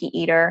just a picky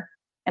eater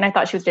and I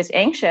thought she was just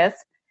anxious.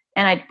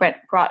 And I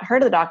brought her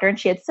to the doctor and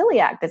she had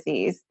celiac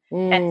disease.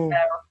 And so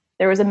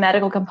there was a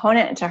medical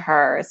component to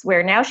hers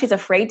where now she's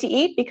afraid to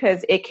eat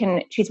because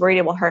she's worried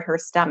it will hurt her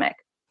stomach.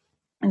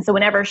 And so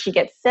whenever she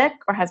gets sick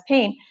or has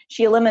pain,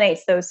 she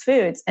eliminates those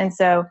foods. And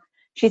so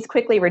she's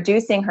quickly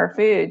reducing her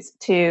foods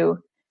to,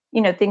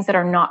 things that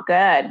are not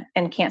good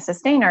and can't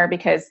sustain her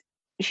because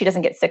she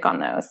doesn't get sick on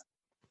those.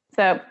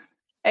 So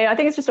I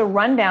think it's just a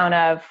rundown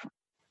of,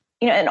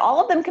 and all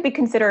of them could be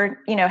considered,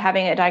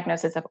 having a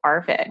diagnosis of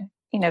ARFID,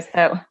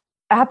 so.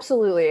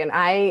 Absolutely. And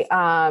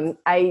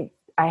I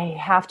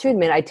have to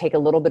admit, I take a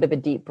little bit of a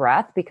deep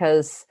breath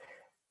because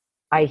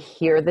I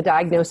hear the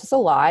diagnosis a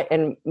lot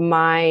and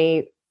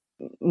my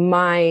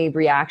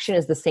reaction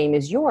is the same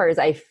as yours.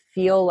 I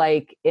feel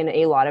like in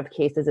a lot of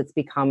cases, it's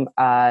become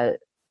an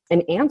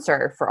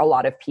answer for a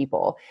lot of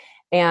people.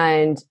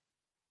 And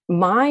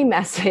my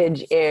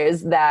message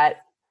is that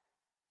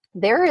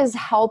there is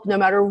help no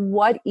matter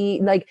what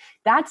like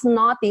that's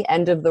not the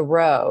end of the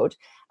road.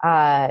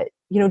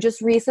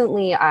 Just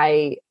recently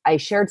I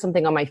shared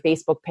something on my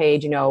Facebook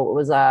page, it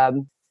was a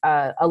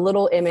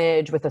little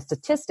image with a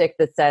statistic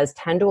that says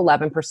 10 to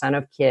 11%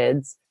 of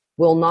kids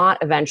will not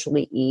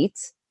eventually eat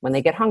when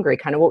they get hungry,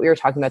 kind of what we were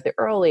talking about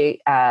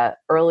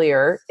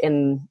earlier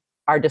in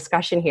our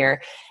discussion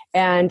here.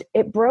 And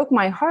it broke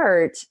my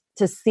heart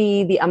to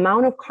see the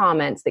amount of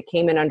comments that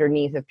came in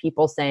underneath of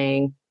people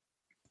saying,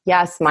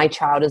 yes, my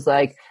child is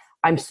like,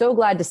 I'm so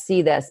glad to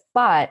see this,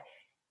 but,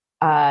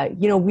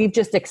 we've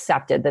just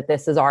accepted that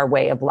this is our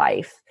way of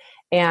life.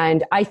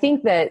 And I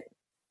think that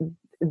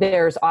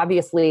there's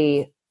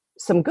obviously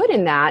some good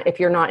in that if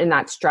you're not in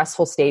that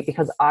stressful state,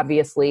 because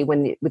obviously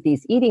with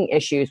these eating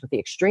issues, with the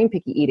extreme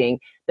picky eating,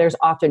 there's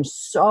often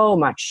so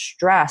much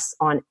stress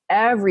on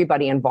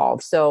everybody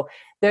involved. So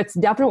that's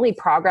definitely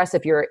progress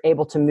if you're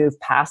able to move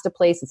past a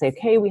place and say,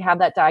 okay, we have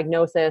that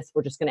diagnosis.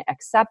 We're just going to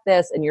accept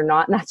this. And you're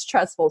not in that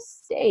stressful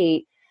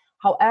state.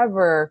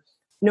 However,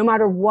 no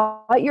matter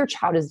what your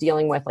child is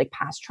dealing with, like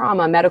past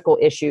trauma, medical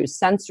issues,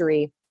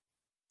 sensory,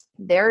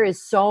 there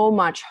is so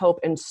much hope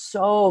and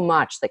so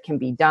much that can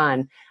be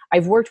done.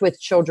 I've worked with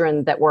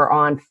children that were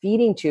on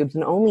feeding tubes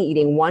and only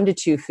eating 1 to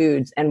 2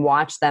 foods and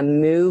watched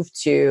them move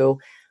to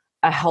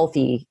a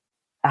healthy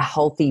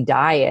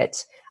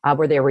diet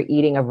where they were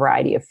eating a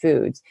variety of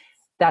foods.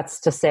 That's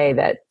to say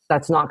that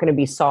that's not going to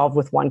be solved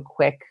with one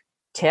quick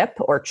tip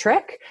or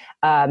trick.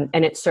 And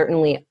it's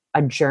certainly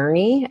a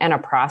journey and a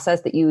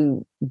process that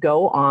you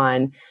go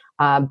on.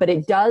 But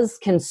it does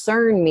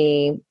concern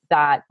me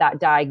that that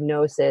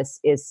diagnosis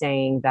is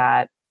saying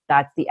that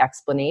that's the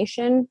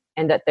explanation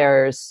and that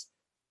there's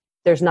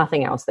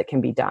nothing else that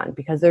can be done,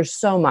 because there's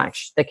so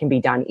much that can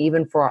be done,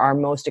 even for our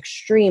most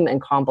extreme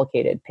and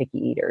complicated picky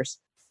eaters.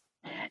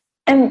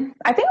 And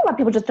I think a lot of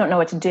people just don't know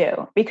what to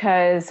do,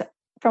 because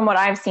from what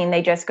I've seen,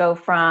 they just go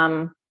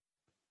from,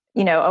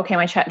 okay,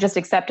 my child, just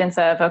acceptance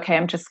of, okay,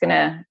 I'm just going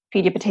to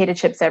feed you potato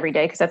chips every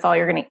day because that's all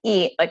you're going to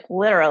eat, like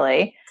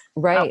literally.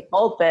 Right.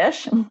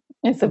 Goldfish.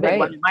 It's a big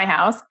one in my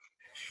house.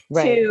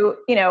 Right.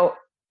 To,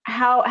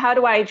 how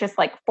do I just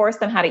like force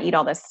them how to eat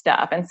all this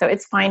stuff? And so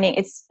it's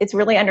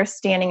really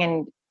understanding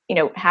and,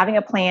 having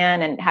a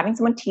plan and having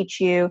someone teach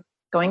you,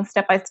 going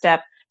step by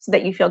step so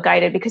that you feel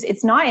guided, because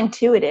it's not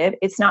intuitive.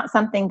 It's not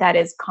something that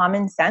is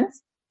common sense.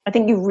 I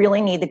think you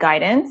really need the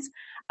guidance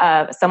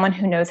of someone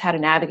who knows how to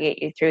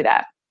navigate you through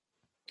that.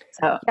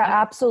 So yeah,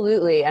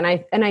 absolutely. And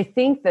I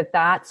think that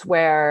that's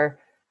where,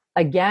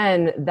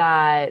 again,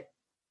 that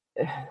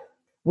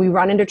we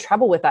run into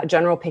trouble with that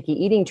general picky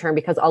eating term,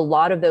 because a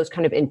lot of those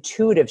kind of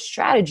intuitive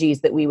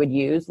strategies that we would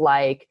use,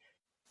 like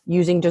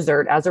using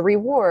dessert as a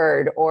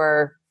reward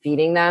or not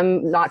feeding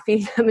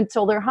them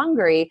until they're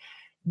hungry,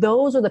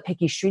 those are the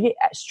picky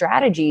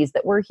strategies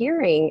that we're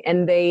hearing,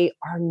 and they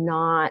are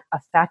not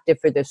effective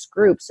for this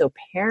group. So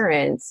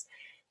parents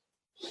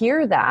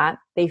hear that,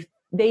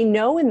 they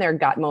know in their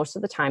gut most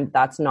of the time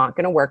that's not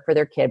going to work for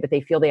their kid, but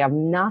they feel they have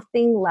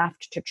nothing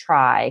left to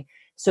try.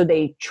 So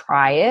they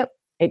try it.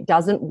 It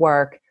doesn't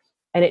work.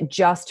 And it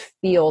just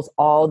feels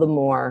all the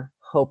more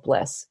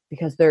hopeless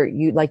because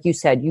like you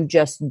said, you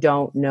just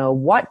don't know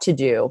what to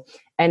do.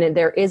 And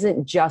there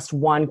isn't just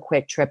one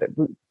quick trick.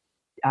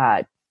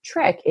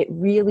 It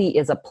really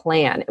is a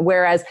plan.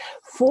 Whereas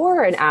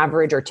for an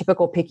average or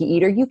typical picky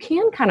eater, you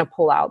can kind of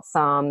pull out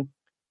some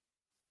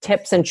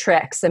tips and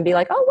tricks and be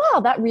like, oh, wow,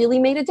 that really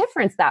made a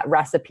difference, that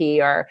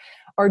recipe, or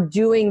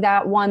doing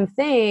that one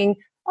thing.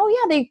 Oh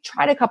yeah, they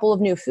tried a couple of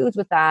new foods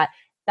with that.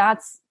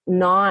 That's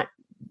not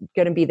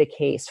going to be the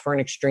case for an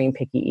extreme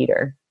picky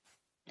eater.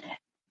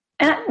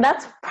 And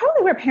that's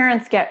probably where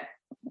parents get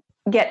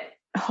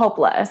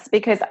hopeless,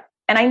 because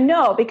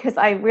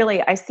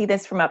I see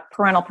this from a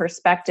parental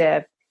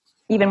perspective,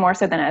 even more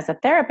so than as a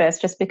therapist,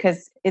 just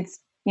because it's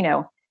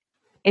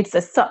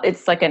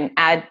like an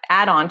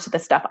add-on to the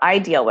stuff I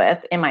deal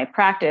with in my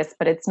practice,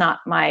 but it's not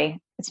my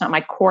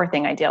core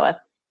thing I deal with.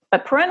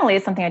 But parentally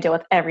is something I deal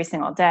with every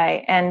single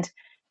day. And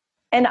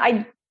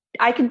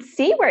I could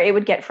see where it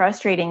would get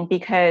frustrating,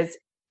 because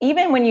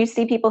even when you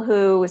see people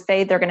who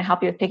say they're going to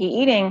help you with picky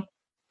eating,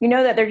 you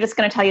know that they're just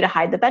going to tell you to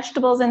hide the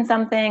vegetables in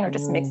something or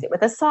just mix it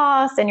with a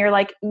sauce. And you're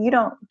like, you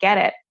don't get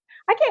it.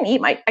 I can't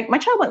eat my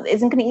child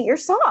isn't going to eat your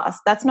sauce.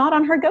 That's not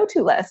on her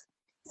go-to list.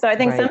 So I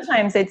think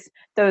sometimes it's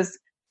those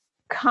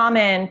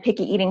common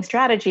picky eating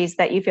strategies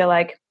that you feel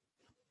like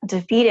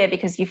defeated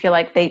because you feel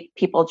like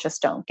people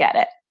just don't get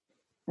it.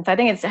 And so I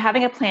think it's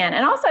having a plan.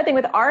 And also I think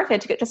with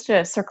ARFID, just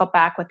to circle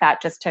back with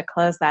that, just to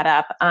close that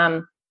up,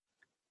 I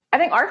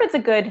think ARFID's a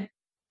good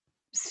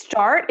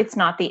start. It's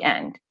not the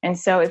end. And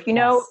so if you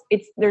know,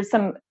 there's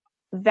some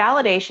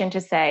validation to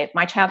say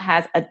my child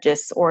has a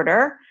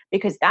disorder,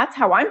 because that's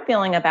how I'm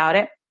feeling about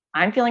it.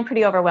 I'm feeling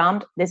pretty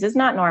overwhelmed. This is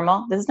not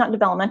normal. This is not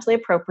developmentally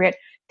appropriate.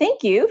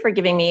 Thank you for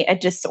giving me a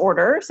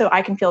disorder so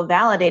I can feel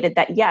validated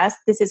that, yes,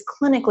 this is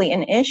clinically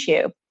an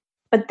issue.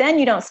 But then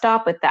you don't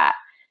stop with that.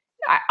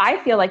 I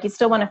feel like you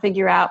still want to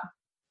figure out,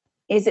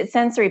 is it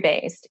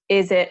sensory-based?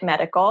 Is it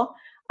medical?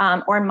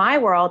 Or in my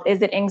world,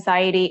 is it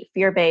anxiety,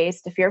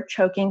 fear-based, the fear of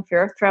choking,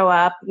 fear of throw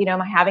up?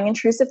 Am I having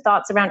intrusive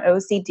thoughts around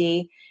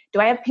OCD? Do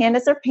I have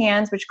PANDAS or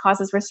PANS, which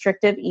causes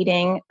restrictive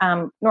eating,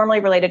 normally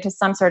related to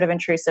some sort of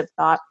intrusive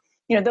thought?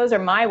 Those are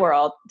my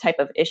world type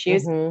of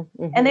issues.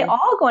 And they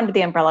all go under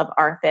the umbrella of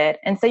ARFID.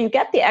 And so you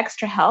get the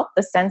extra help,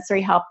 the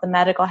sensory help, the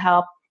medical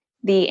help,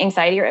 the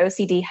anxiety or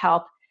OCD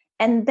help.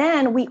 And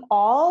then we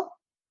all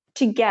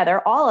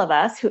together, all of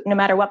us, who, no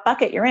matter what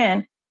bucket you're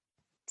in,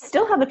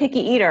 still have a picky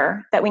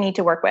eater that we need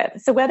to work with.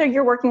 So whether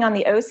you're working on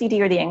the OCD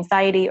or the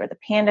anxiety or the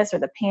PANDAS or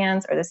the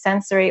PANS or the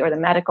sensory or the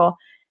medical,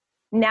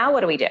 now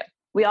what do?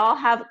 We all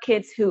have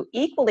kids who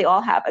equally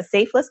all have a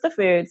safe list of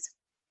foods,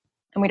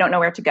 and we don't know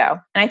where to go.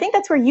 And I think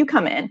that's where you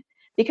come in,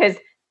 because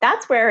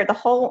that's where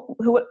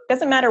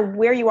doesn't matter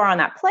where you are on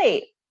that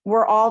plate,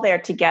 we're all there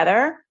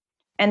together.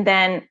 And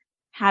then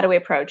how do we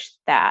approach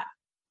that?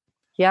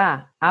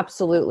 Yeah,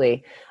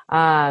 absolutely.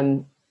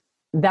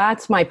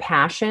 That's my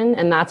passion.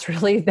 And that's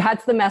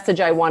the message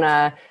I want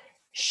to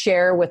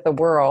share with the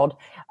world,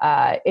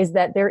 is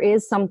that there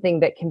is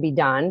something that can be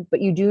done,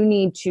 but you do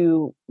need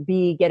to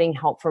be getting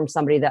help from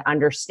somebody that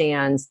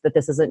understands that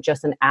this isn't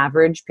just an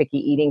average picky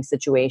eating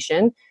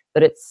situation,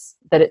 but it's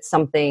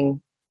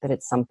something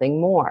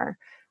more.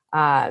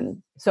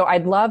 So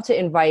I'd love to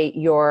invite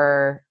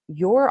your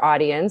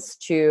audience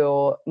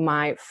to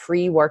my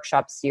free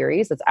workshop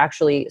series that's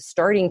actually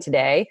starting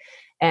today.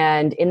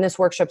 And in this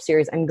workshop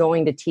series, I'm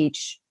going to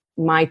teach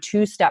my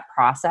 2-step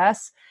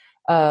process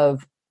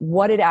of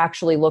what it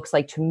actually looks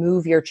like to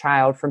move your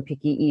child from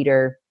picky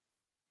eater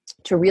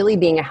to really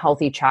being a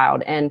healthy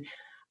child. And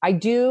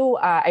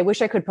I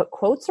wish I could put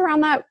quotes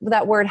around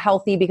that word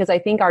healthy, because I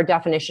think our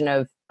definition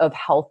of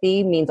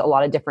healthy means a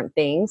lot of different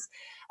things.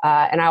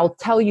 And I'll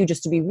tell you,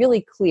 just to be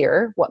really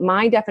clear, what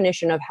my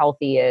definition of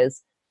healthy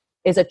is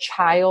a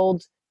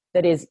child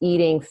that is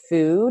eating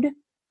food,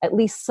 at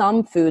least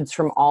some foods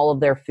from all of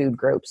their food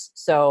groups.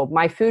 So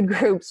my food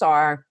groups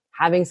are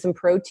having some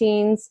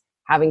proteins,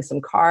 having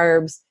some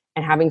carbs,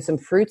 and having some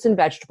fruits and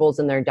vegetables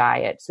in their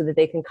diet, so that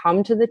they can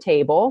come to the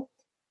table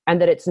and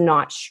that it's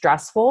not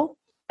stressful,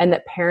 and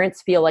that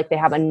parents feel like they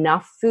have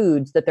enough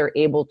foods that they're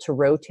able to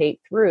rotate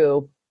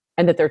through,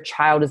 and that their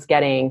child is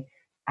getting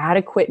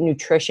adequate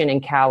nutrition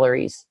and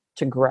calories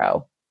to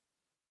grow.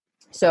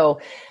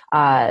 So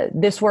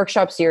this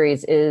workshop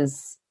series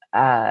is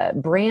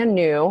brand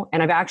new,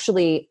 and I've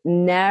actually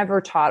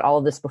never taught all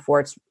of this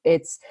before.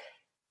 It's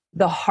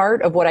the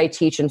heart of what I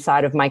teach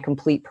inside of my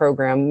complete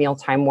program,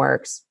 Mealtime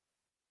Works.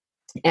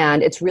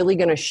 And it's really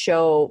going to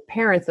show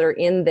parents that are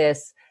in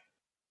this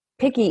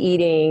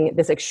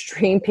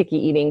extreme picky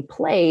eating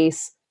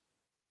place,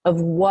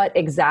 of what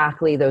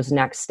exactly those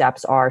next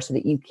steps are, so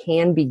that you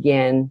can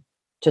begin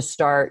to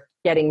start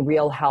getting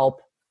real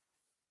help.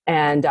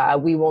 And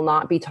we will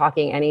not be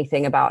talking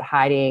anything about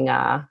hiding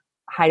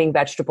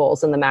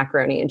vegetables in the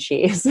macaroni and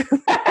cheese.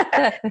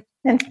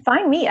 And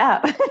sign me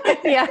up.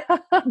 Yeah.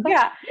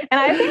 Yeah. And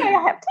I think I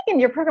have taken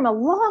your program a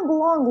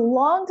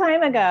long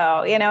time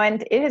ago,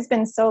 and it has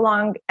been so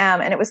long,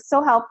 and it was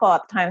so helpful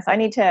at the time. So I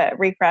need to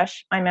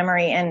refresh my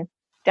memory and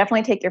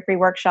definitely take your free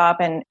workshop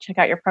and check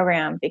out your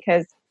program,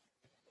 because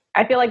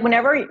I feel like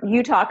whenever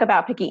you talk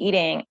about picky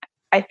eating,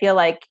 I feel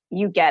like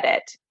you get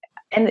it.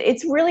 And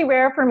it's really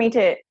rare for me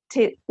to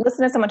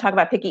listen to someone talk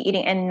about picky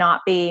eating and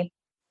not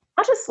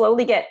just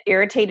slowly get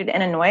irritated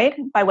and annoyed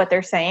by what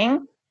they're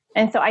saying.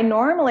 And so I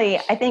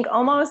think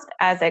almost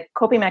as a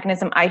coping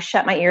mechanism, I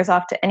shut my ears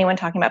off to anyone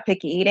talking about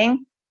picky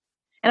eating.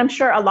 And I'm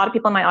sure a lot of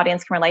people in my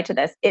audience can relate to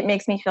this. It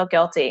makes me feel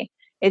guilty.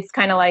 It's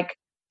kind of like,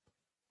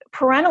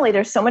 parentally,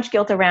 there's so much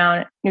guilt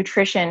around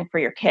nutrition for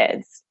your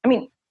kids. I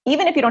mean,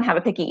 even if you don't have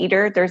a picky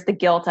eater, there's the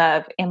guilt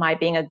of, am I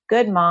being a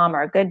good mom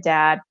or a good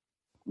dad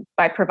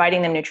by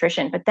providing them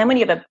nutrition? But then when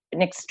you have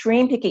an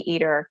extreme picky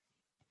eater,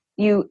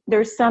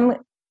 there's some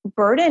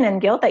burden and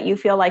guilt that you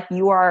feel like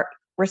you are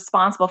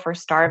responsible for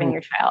starving your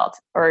child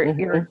or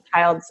your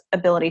child's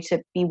ability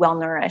to be well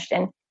nourished.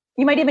 And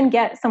you might even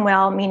get some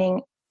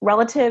well-meaning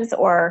relatives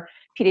or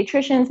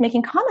pediatricians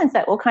making comments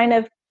that will kind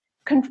of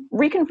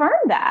reconfirm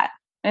that.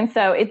 And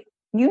so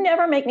you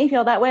never make me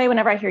feel that way.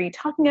 Whenever I hear you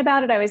talking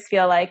about it, I always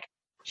feel like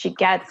she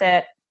gets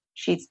it.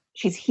 She's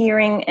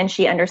hearing and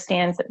she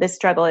understands that this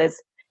struggle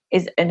is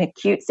an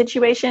acute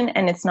situation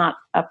and it's not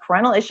a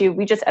parental issue.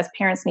 We just, as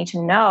parents, need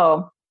to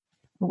know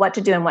what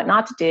to do and what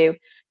not to do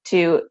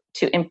to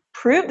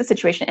improve the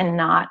situation and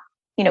not,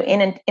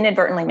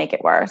 inadvertently make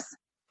it worse.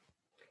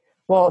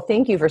 Well,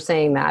 thank you for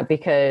saying that,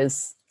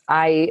 because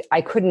I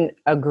couldn't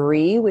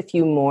agree with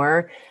you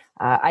more.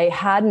 I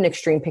had an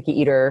extreme picky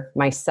eater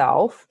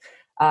myself,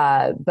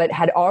 but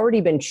had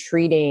already been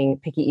treating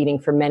picky eating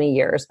for many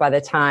years by the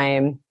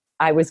time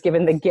I was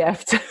given the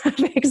gift of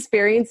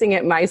experiencing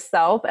it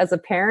myself as a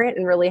parent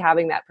and really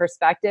having that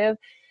perspective.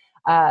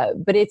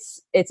 But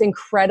it's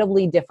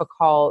incredibly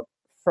difficult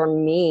for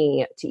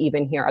me to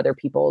even hear other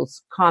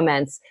people's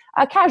comments,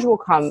 casual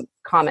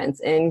comments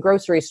in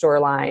grocery store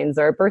lines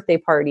or birthday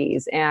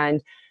parties.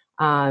 And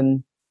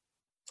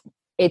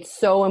it's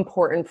so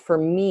important for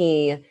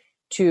me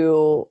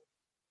to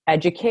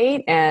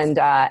educate. And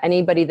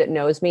anybody that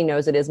knows me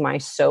knows it is my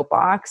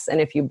soapbox. And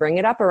if you bring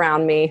it up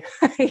around me,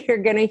 you're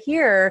going to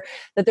hear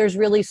that there's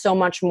really so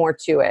much more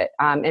to it.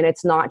 And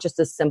it's not just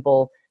as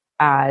simple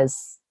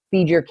as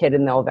feed your kid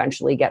and they'll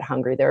eventually get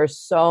hungry. There's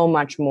so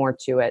much more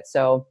to it.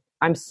 So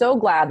I'm so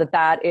glad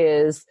that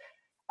is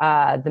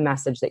the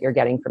message that you're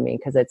getting from me,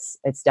 because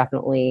it's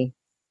definitely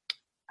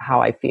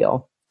how I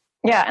feel.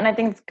 Yeah. And I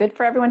think it's good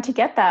for everyone to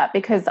get that,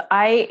 because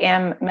I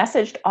am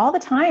messaged all the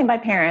time by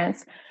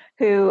parents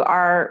who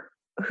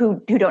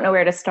don't know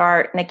where to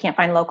start, and they can't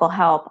find local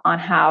help on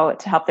how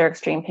to help their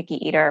extreme picky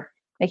eater.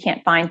 They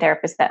can't find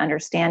therapists that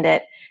understand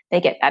it.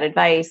 They get bad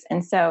advice.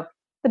 And so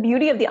the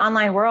beauty of the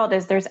online world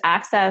is there's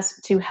access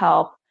to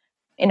help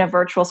in a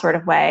virtual sort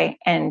of way.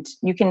 And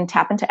you can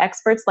tap into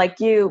experts like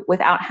you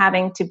without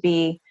having to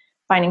be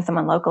finding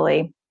someone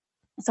locally.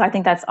 So I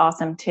think that's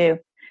awesome too.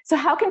 So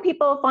how can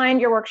people find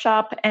your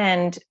workshop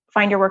and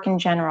find your work in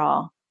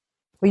general?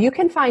 Well, you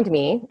can find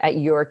me at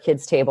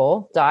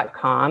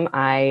yourkidstable.com.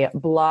 I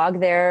blog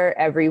there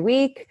every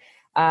week,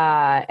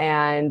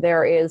 and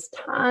there is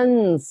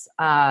tons.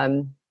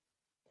 I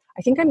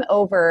think I'm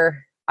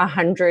over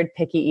 100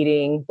 picky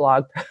eating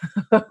blog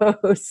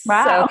posts.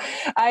 Wow. So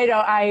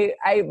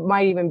I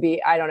might even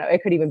be, I don't know,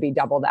 it could even be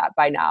double that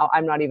by now.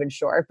 I'm not even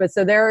sure. But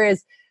so there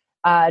is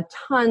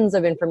tons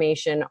of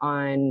information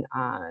on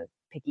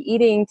picky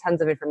eating,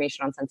 tons of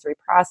information on sensory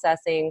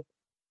processing.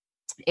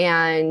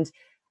 And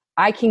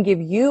I can give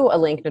you a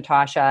link,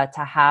 Natasha,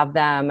 to have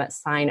them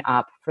sign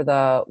up for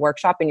the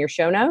workshop in your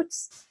show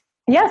notes.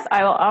 Yes,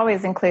 I will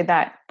always include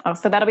that.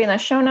 So that'll be in the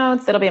show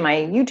notes. It'll be in my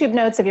YouTube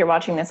notes if you're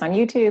watching this on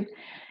YouTube,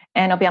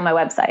 and it'll be on my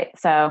website.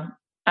 So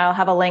I'll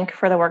have a link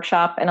for the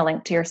workshop and a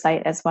link to your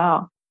site as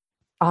well.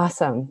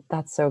 Awesome.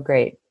 That's so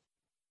great.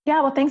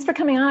 Yeah, well, thanks for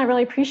coming on. I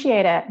really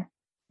appreciate it.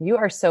 You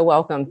are so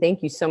welcome.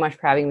 Thank you so much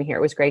for having me here.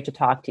 It was great to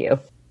talk to you.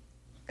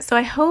 So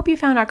I hope you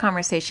found our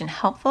conversation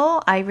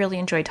helpful. I really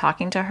enjoyed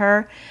talking to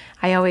her.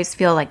 I always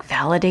feel like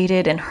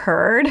validated and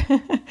heard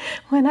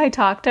when I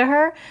talk to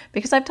her,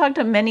 because I've talked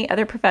to many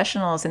other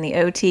professionals in the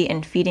OT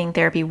and feeding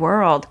therapy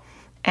world,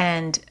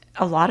 and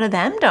a lot of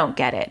them don't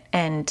get it.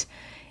 And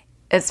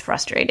it's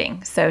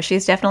frustrating. So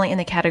she's definitely in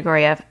the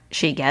category of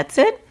she gets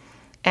it.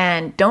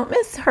 And don't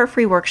miss her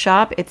free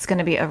workshop. It's going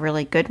to be a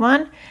really good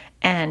one.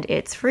 And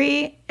it's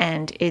free,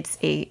 and it's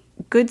a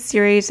good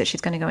series that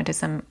she's going to go into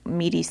some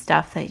meaty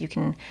stuff that you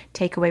can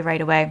take away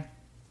right away.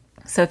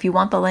 So if you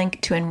want the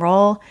link to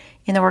enroll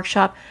in the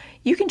workshop,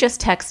 you can just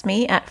text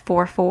me at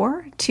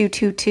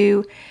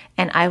 44222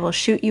 and I will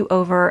shoot you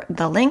over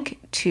the link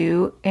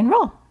to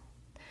enroll.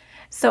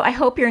 So I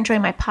hope you're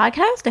enjoying my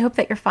podcast. I hope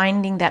that you're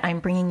finding that I'm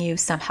bringing you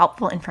some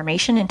helpful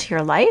information into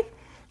your life.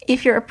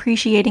 If you're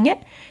appreciating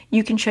it,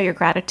 you can show your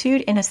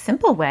gratitude in a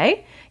simple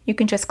way. You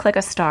can just click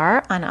a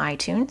star on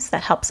iTunes.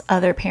 That helps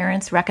other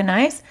parents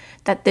recognize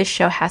that this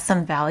show has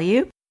some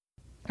value.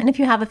 And if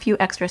you have a few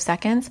extra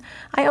seconds,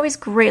 I always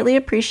greatly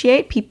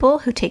appreciate people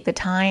who take the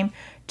time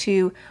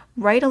to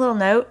write a little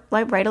note,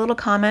 write a little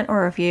comment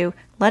or review,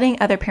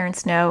 letting other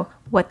parents know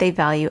what they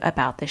value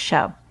about this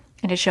show.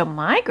 And to show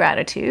my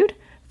gratitude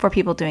for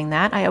people doing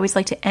that, I always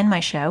like to end my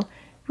show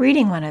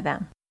reading one of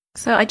them.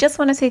 So I just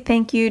want to say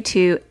thank you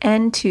to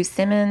N2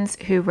 Simmons,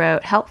 who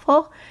wrote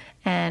helpful,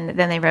 and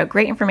then they wrote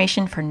great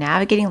information for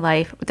navigating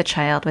life with a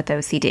child with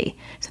OCD.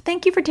 So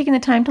thank you for taking the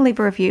time to leave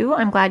a review.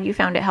 I'm glad you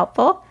found it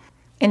helpful.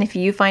 And if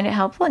you find it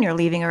helpful and you're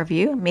leaving a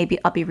review, maybe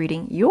I'll be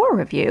reading your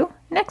review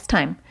next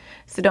time.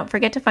 So don't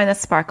forget to find the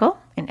sparkle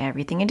in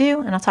everything you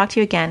do, and I'll talk to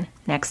you again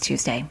next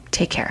Tuesday.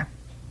 Take care.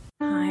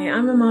 Hi,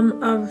 I'm a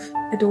mum of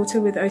a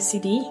daughter with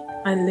OCD.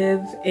 I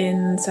live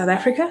in South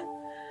Africa.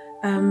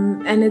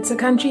 And it's a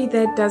country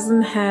that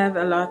doesn't have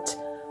a lot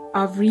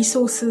of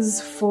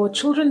resources for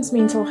children's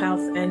mental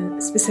health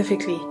and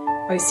specifically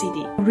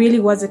OCD. I really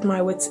was at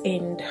my wit's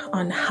end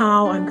on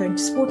how I'm going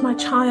to support my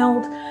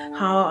child,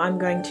 how I'm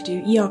going to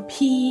do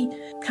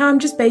ERP, how I'm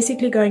just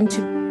basically going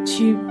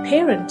to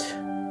parent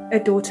a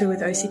daughter with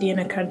OCD in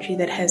a country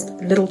that has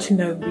little to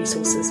no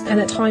resources.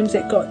 And at times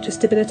it got just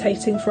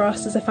debilitating for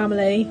us as a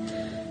family.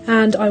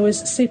 and I was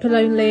super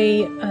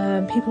lonely.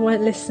 People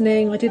weren't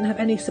listening. I didn't have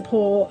any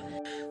support.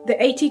 The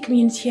AT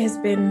community has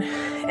been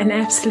an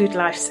absolute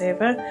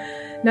lifesaver.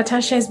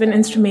 Natasha has been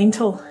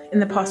instrumental in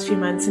the past few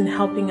months in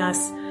helping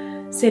us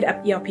set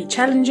up ERP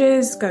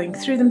challenges, going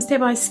through them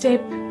step by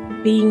step,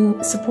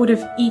 being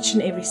supportive each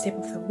and every step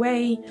of the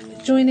way.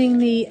 Joining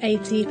the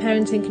AT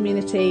parenting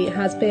community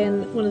has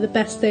been one of the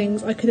best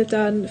things I could have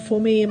done for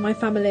me and my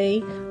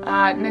family.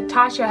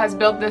 Natasha has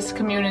built this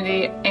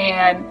community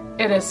and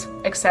it is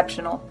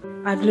exceptional.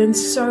 I've learned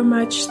so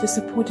much. The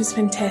support is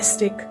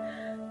fantastic.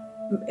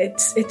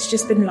 It's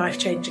just been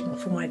life-changing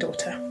for my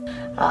daughter.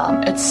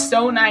 It's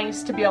so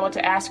nice to be able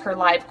to ask her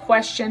live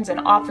questions in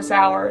office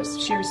hours.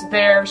 She's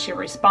there, she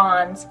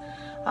responds.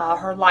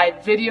 Her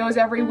live videos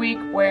every week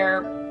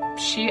where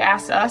she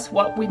asks us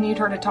what we need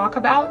her to talk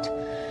about.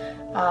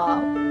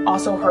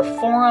 Also her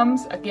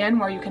forums, again,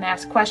 where you can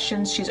ask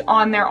questions. She's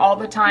on there all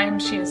the time.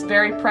 She is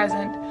very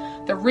present.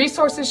 The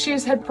resources she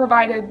has had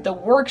provided, the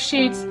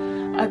worksheets,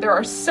 there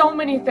are so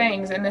many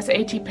things in this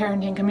AT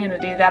parenting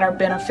community that are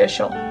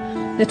beneficial.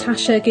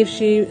 Natasha gives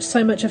you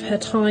so much of her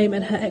time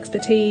and her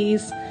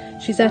expertise.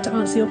 She's there to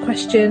answer your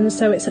questions,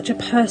 so it's such a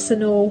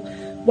personal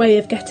way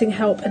of getting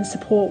help and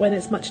support when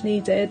it's much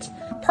needed.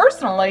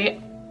 Personally,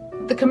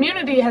 the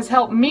community has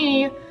helped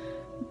me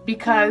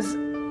because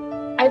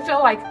I feel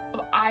like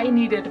I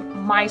needed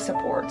my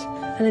support.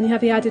 And then you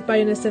have the added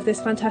bonus of this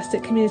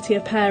fantastic community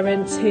of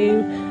parents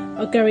who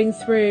are going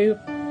through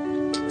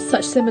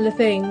such similar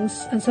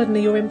things, and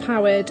suddenly you're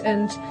empowered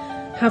and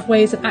have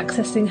ways of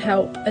accessing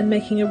help and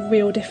making a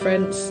real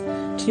difference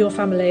to your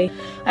family.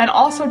 And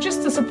also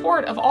just the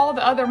support of all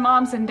the other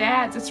moms and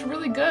dads. It's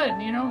really good.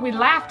 You know, we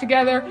laugh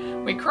together,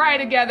 we cry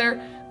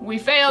together, we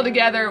fail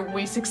together,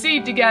 we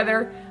succeed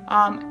together,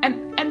 and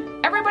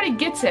everybody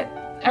gets it.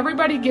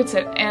 Everybody gets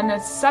it, and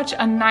it's such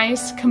a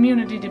nice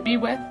community to be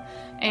with,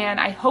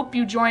 and I hope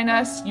you join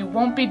us. You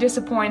won't be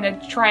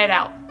disappointed. Try it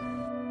out.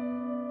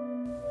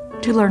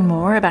 To learn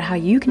more about how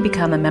you can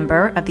become a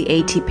member of the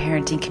AT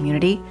Parenting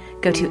Community,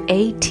 go to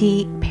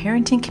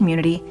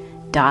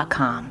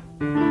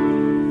atparentingcommunity.com.